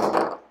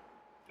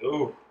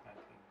 Ooh.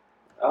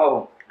 Oh,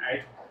 All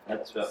right.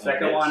 that's what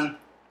Second one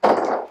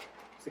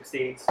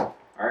succeeds.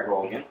 Alright,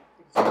 roll again.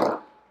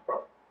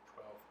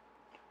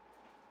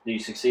 Do you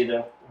succeed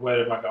though? What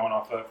am I going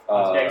off of?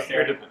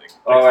 Dexterity.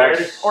 Oh,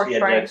 Dexterity? actually, Or yeah,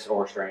 strength. dex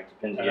or strength.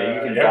 Depends. Yeah, you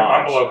can yeah,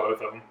 I'm dodge. below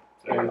both of them.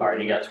 So. Alright,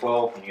 you got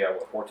 12 and you got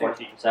what, 14?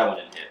 14. So that one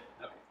didn't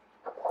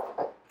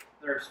hit.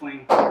 Third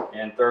swing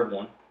And third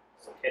one.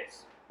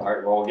 hits.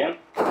 Alright, roll again.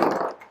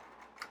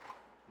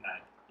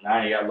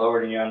 9, you got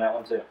lower than you on that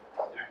one too.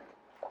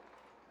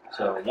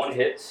 So one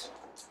hits.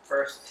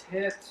 First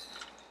hit.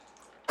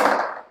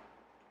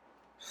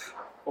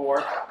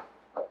 4.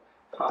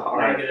 All Now I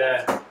right. get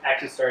a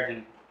action surge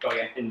and go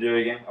again. And do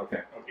it again?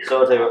 Okay. Oh, dear.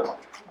 So I'll tell you what.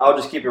 I'll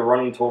just keep a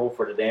running total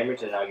for the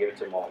damage and I'll give it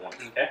to them all at once.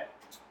 Okay.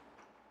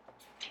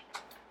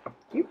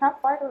 Do you have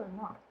fighter or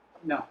not?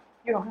 No.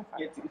 You don't have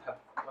fighter. You have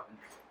weapons.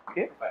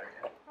 Okay. Fighter,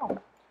 yeah.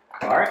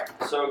 Alright,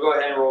 so go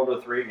ahead and roll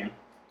to 3 again.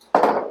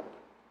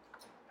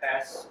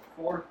 Pass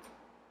 4.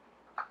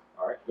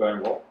 Alright, go ahead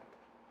and roll.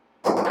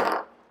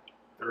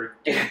 3.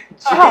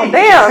 Oh,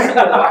 damn! This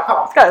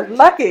guy's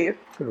lucky.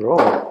 Good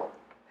roll.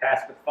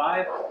 Pass with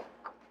 5.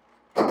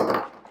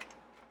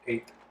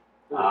 8.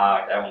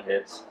 Ah, that one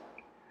hits.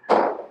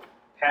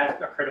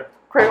 Pass a critical.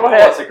 Critical Oh,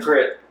 that's hit. a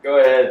crit. Go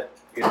ahead.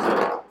 Get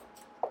to it.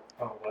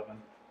 Oh, 11.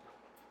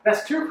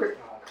 That's 2 crit.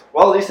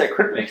 Well, at least that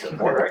crit makes it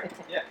more, right?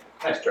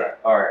 Nice try.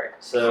 Alright,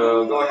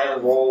 so go ahead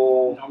and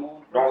roll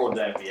Normal. normal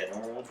damage. Yeah,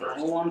 normal one first.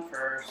 Normal one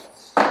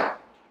first.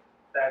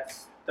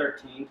 That's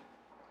 13.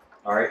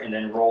 Alright, and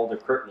then roll the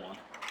crit one.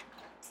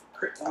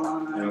 Crit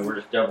 1. And we're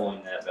just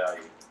doubling that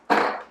value.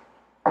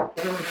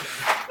 6.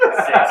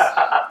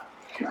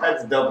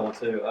 That's double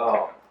too.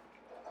 Oh.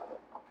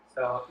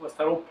 So what's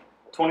total?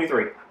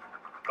 23.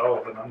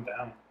 Oh, then I'm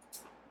down.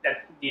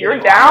 That, You're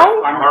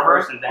down? Armor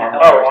first and then Armor.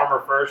 health. Oh, armor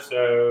first,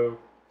 so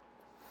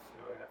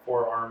I have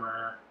 4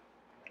 armor.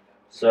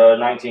 So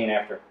 19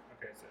 after.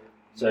 Okay,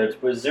 So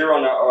it's with 0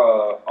 on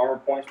armor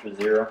points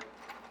with 0.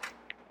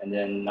 And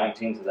then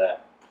 19 to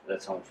that.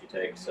 That's how much you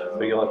take.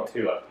 So you'll have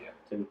 2. Yeah.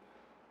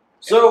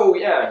 So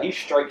yeah, he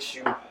strikes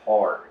you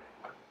hard.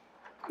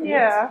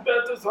 Yeah.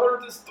 That's as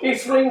hard as He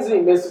swings and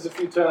he misses a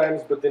few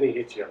times, but then he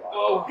hits you a lot.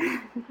 Oh.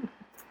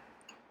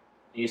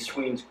 He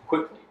swings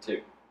quickly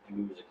too. He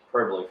moves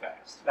incredibly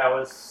fast. That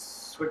was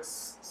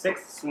 6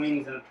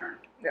 swings in a turn.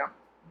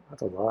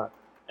 That's a lot.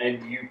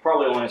 And you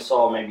probably only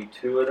saw maybe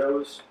 2 of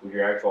those with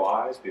your actual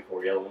eyes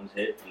before the other ones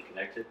hit and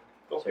connected.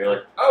 So you're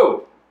like,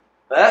 oh,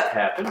 that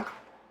happened.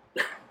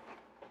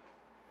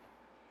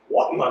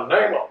 What in the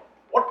name of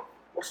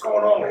what's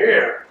going on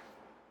here?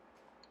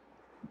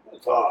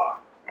 It's a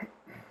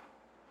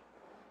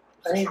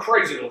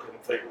crazy looking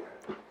thing.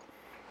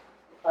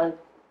 Don't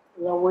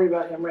worry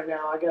about him right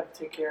now. I got to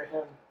take care of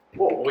him.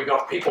 Whoa, we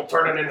got people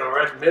turning into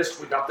red mist.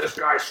 We got this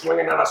guy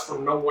swinging at us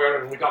from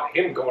nowhere, and we got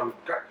him going.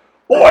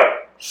 Boy,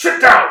 sit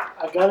down.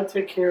 I got to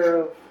take care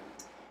of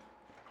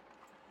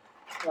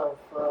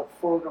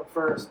Fulgrim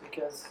first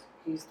because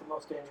he's the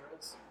most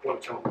dangerous. Well,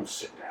 tell him to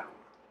sit down.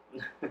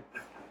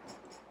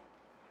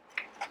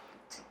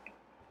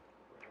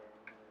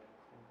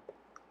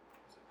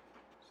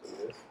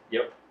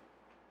 Yep.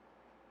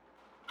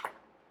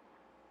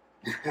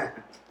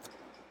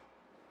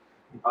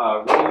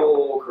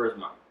 Roll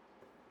charisma.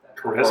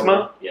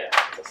 Charisma? Yeah.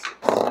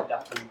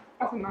 That's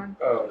a 9.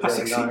 Oh, I is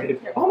that a 9?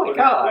 succeeded. Oh my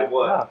god.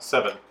 What? Wow,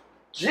 7.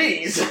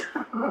 Jeez.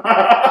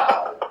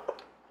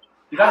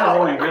 You guys are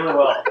rolling really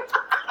well.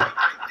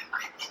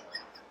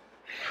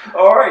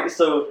 All right,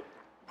 so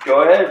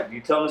go ahead.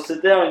 You tell him to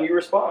sit down, and you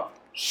respond.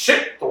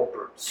 Sit,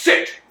 Thorpe.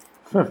 Sit.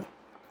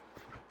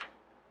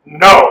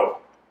 No,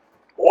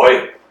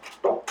 boy,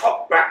 don't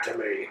talk back to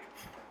me.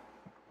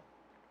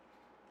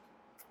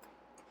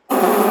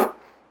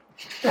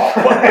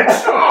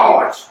 It's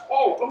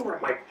all over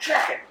my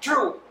jacket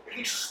too.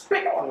 He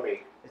spit on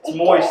me. It's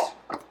moist.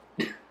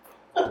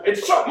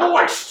 It's so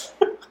moist.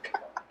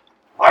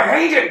 I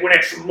hate it when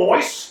it's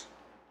moist.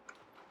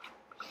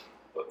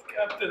 But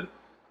Captain,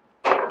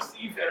 we're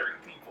seafaring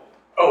people.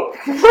 Oh,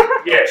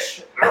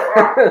 yes.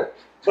 But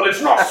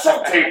it's not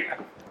salty.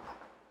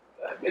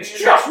 It's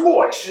just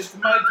moist. It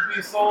might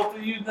be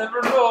salty, you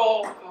never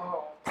know.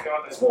 Oh,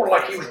 God. It's more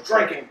like he was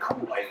drinking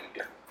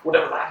Kool-Aid,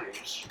 whatever that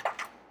is.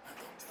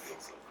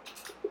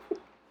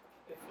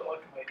 I feel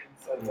like my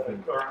insides are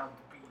ground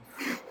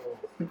beef.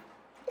 Oh.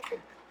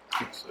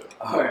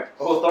 All right.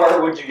 Well,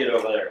 Thar, what'd you get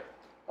over there?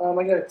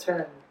 I got a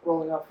 10,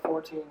 rolling off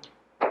 14.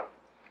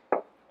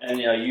 And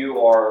you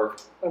are.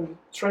 I'm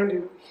trying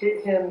to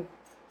hit him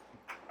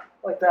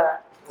like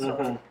that. So,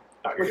 Mm-hmm.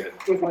 Oh, you're good.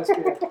 with my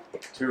spear.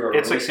 2 or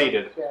It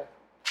succeeded. Yeah.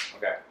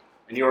 Okay.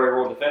 And you already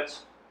rolled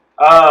defense.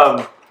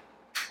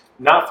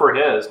 Not for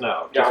his,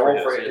 no. Yeah, just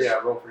roll for his. Yeah,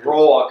 roll for you.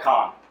 Roll a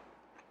con.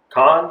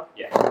 Con?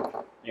 Yeah.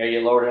 You gotta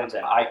get lower than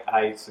 10.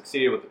 I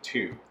succeeded with a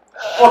 2. They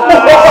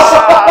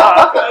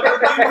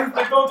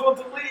don't want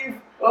to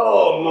leave.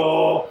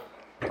 Oh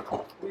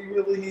We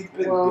really need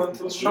big Well,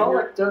 guns.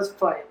 Charlotte does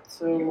fight,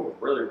 so You're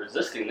really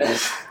resisting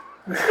this.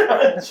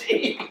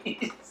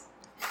 Jeez.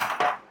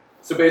 no!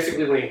 So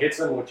basically, when he hits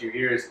him, what you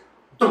hear is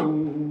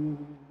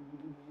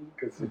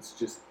because it's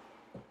just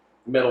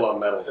metal on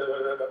metal.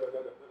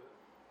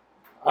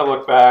 I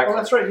look back. oh,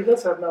 that's right. He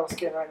does have metal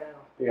skin right now.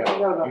 Yeah. I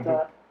forgot about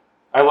that.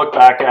 I look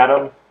back at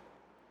him,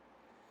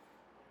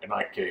 and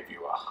I gave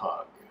you a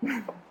hug.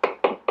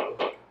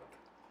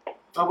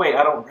 Oh wait,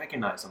 I don't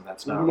recognize him.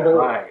 That's not No.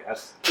 right.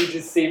 That's He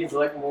just seems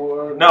like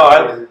more.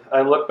 no.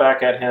 I look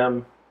back at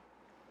him.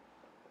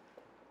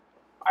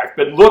 I've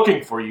been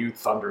looking for you,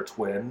 Thunder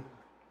Twin.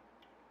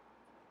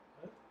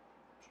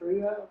 Sure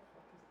you have.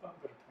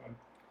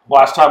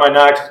 Last time I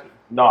knocked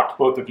knocked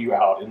both of you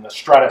out in the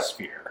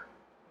stratosphere.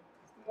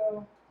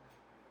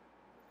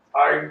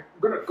 I'm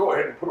gonna go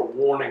ahead and put a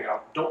warning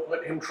out. Don't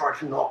let him try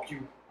to knock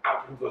you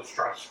out into the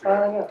stratosphere.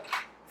 Yeah.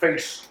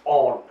 Face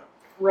on.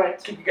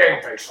 Right. Keep your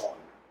game face on.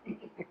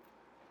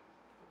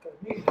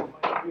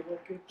 Might be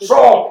like a-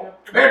 Saul,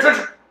 pay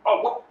attention.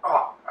 Oh, what?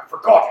 Ah, I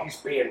forgot he's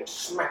being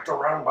smacked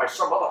around by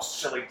some other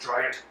silly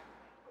giant.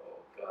 Oh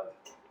God,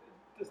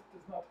 this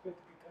does not fit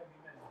to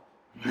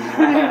be tiny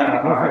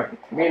man.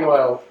 Alright.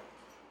 Meanwhile,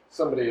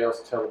 somebody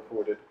else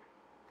teleported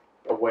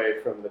away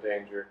from the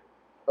danger.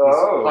 He's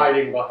Oh.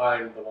 hiding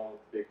behind the one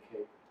with the big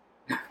cape.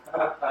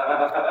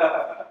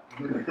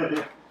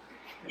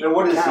 And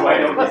what is Now I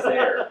know he's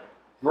there.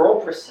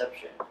 Roll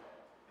perception.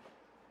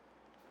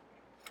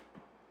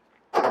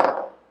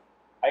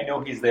 I know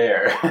he's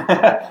there.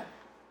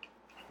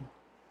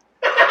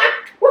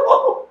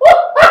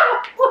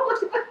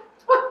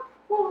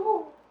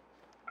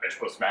 I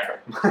just want to smack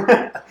him.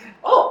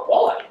 Oh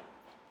boy!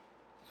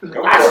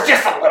 That's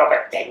just a little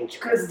bit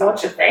dangerous,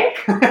 don't you think?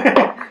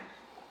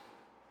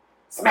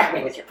 Smack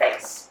me with your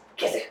face.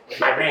 Kiss it with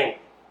my ring.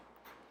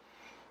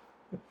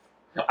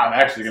 I'm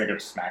actually gonna go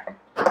smack him.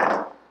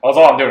 That's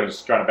all I'm doing is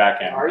just trying to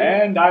backhand. Are you?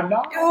 And I'm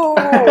not. Oh,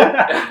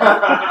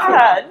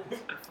 God.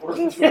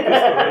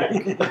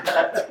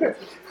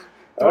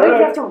 Do you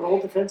have to roll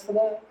defense for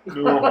that? No,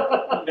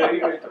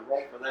 you have to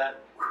roll for that.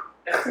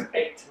 That's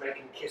 8 to make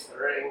him kiss the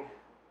ring.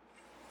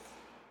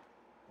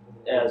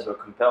 Yeah, so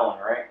compelling,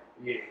 right?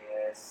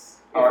 Yes.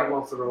 If Alright. he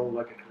wants to roll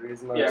like a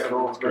charisma. Yeah, or something.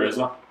 roll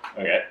Charisma.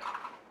 Okay.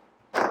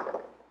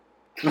 Oh,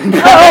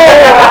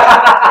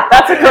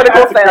 that's a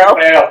critical fail.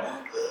 Fail.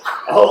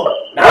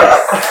 Oh,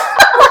 nice.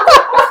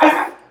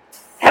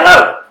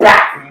 Hello,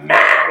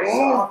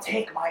 Batman. I'll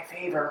take my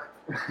favor.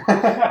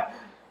 Oh,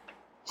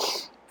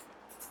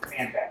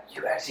 Man, Bat,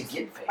 you actually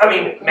get favor. I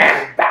mean,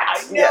 Man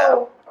Bat.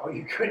 No. Oh,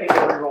 you couldn't even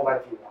reroll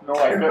that if you want. No,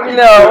 I couldn't.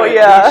 No,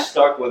 yeah. He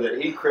stuck with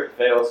it. He crit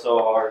failed so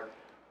hard.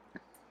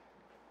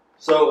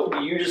 So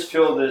you just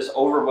feel this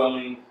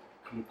overwhelming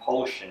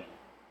compulsion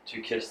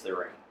to kiss the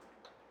ring.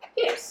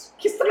 Yes,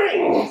 kiss the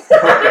ring.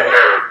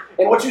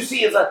 And what you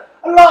see is a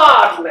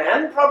large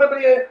man,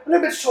 probably a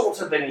little bit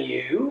shorter than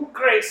you,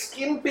 grey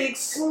skin, big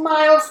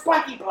smile,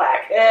 spiky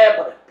black hair,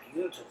 but a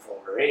beautiful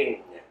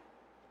ring.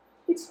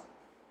 It's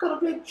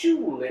got a red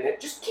jewel in it.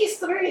 Just kiss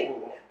the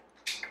ring.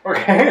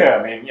 Okay,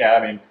 I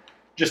mean,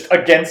 just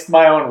against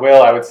my own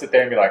will, I would sit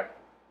there and be like,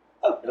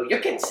 Oh, no, you're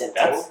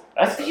consenting.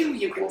 that's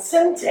you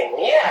consenting,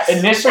 yes.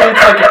 initially it's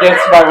like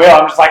against my will.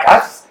 I'm just like,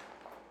 that's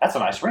a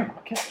nice ring.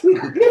 Okay.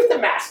 Lift the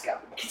mask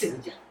up. Kiss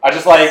it. I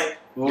just like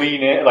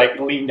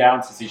lean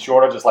down since he's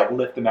short. I just like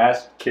lift the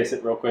mask, kiss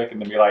it real quick,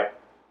 and then be like,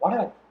 why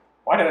did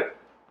I?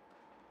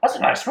 That's a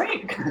nice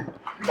ring.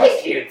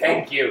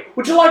 Thank you.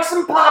 Would you like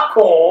some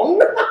popcorn?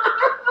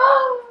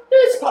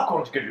 This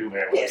popcorn's good to do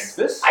there. Yes,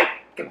 This. I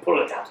can pull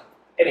it out of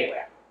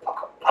anywhere.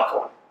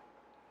 Popcorn.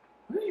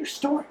 Where are you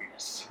storing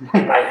this?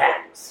 In my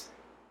hands.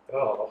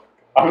 Oh.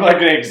 I'm like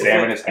gonna Is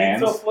examine it his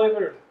hands. pizza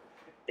flavored?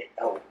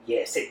 Oh,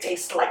 yes, it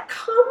tastes like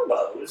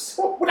combos.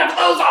 Whatever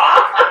those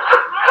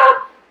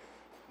are.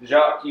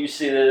 Jacques, you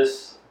see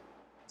this.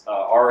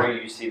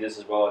 Ari, you see this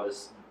as well.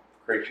 This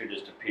creature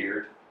just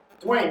appeared.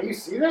 Dwayne, you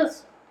see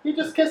this? He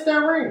just kissed that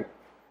ring.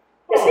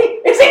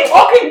 Is he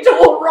talking to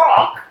a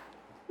rock?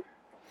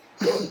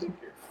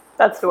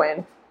 That's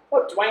Dwayne.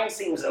 Well, Dwayne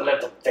seems a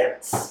little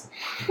dense.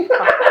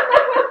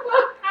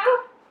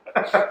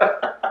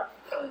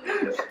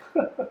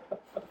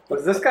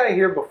 Was this guy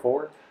here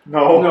before?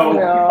 No.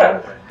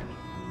 No.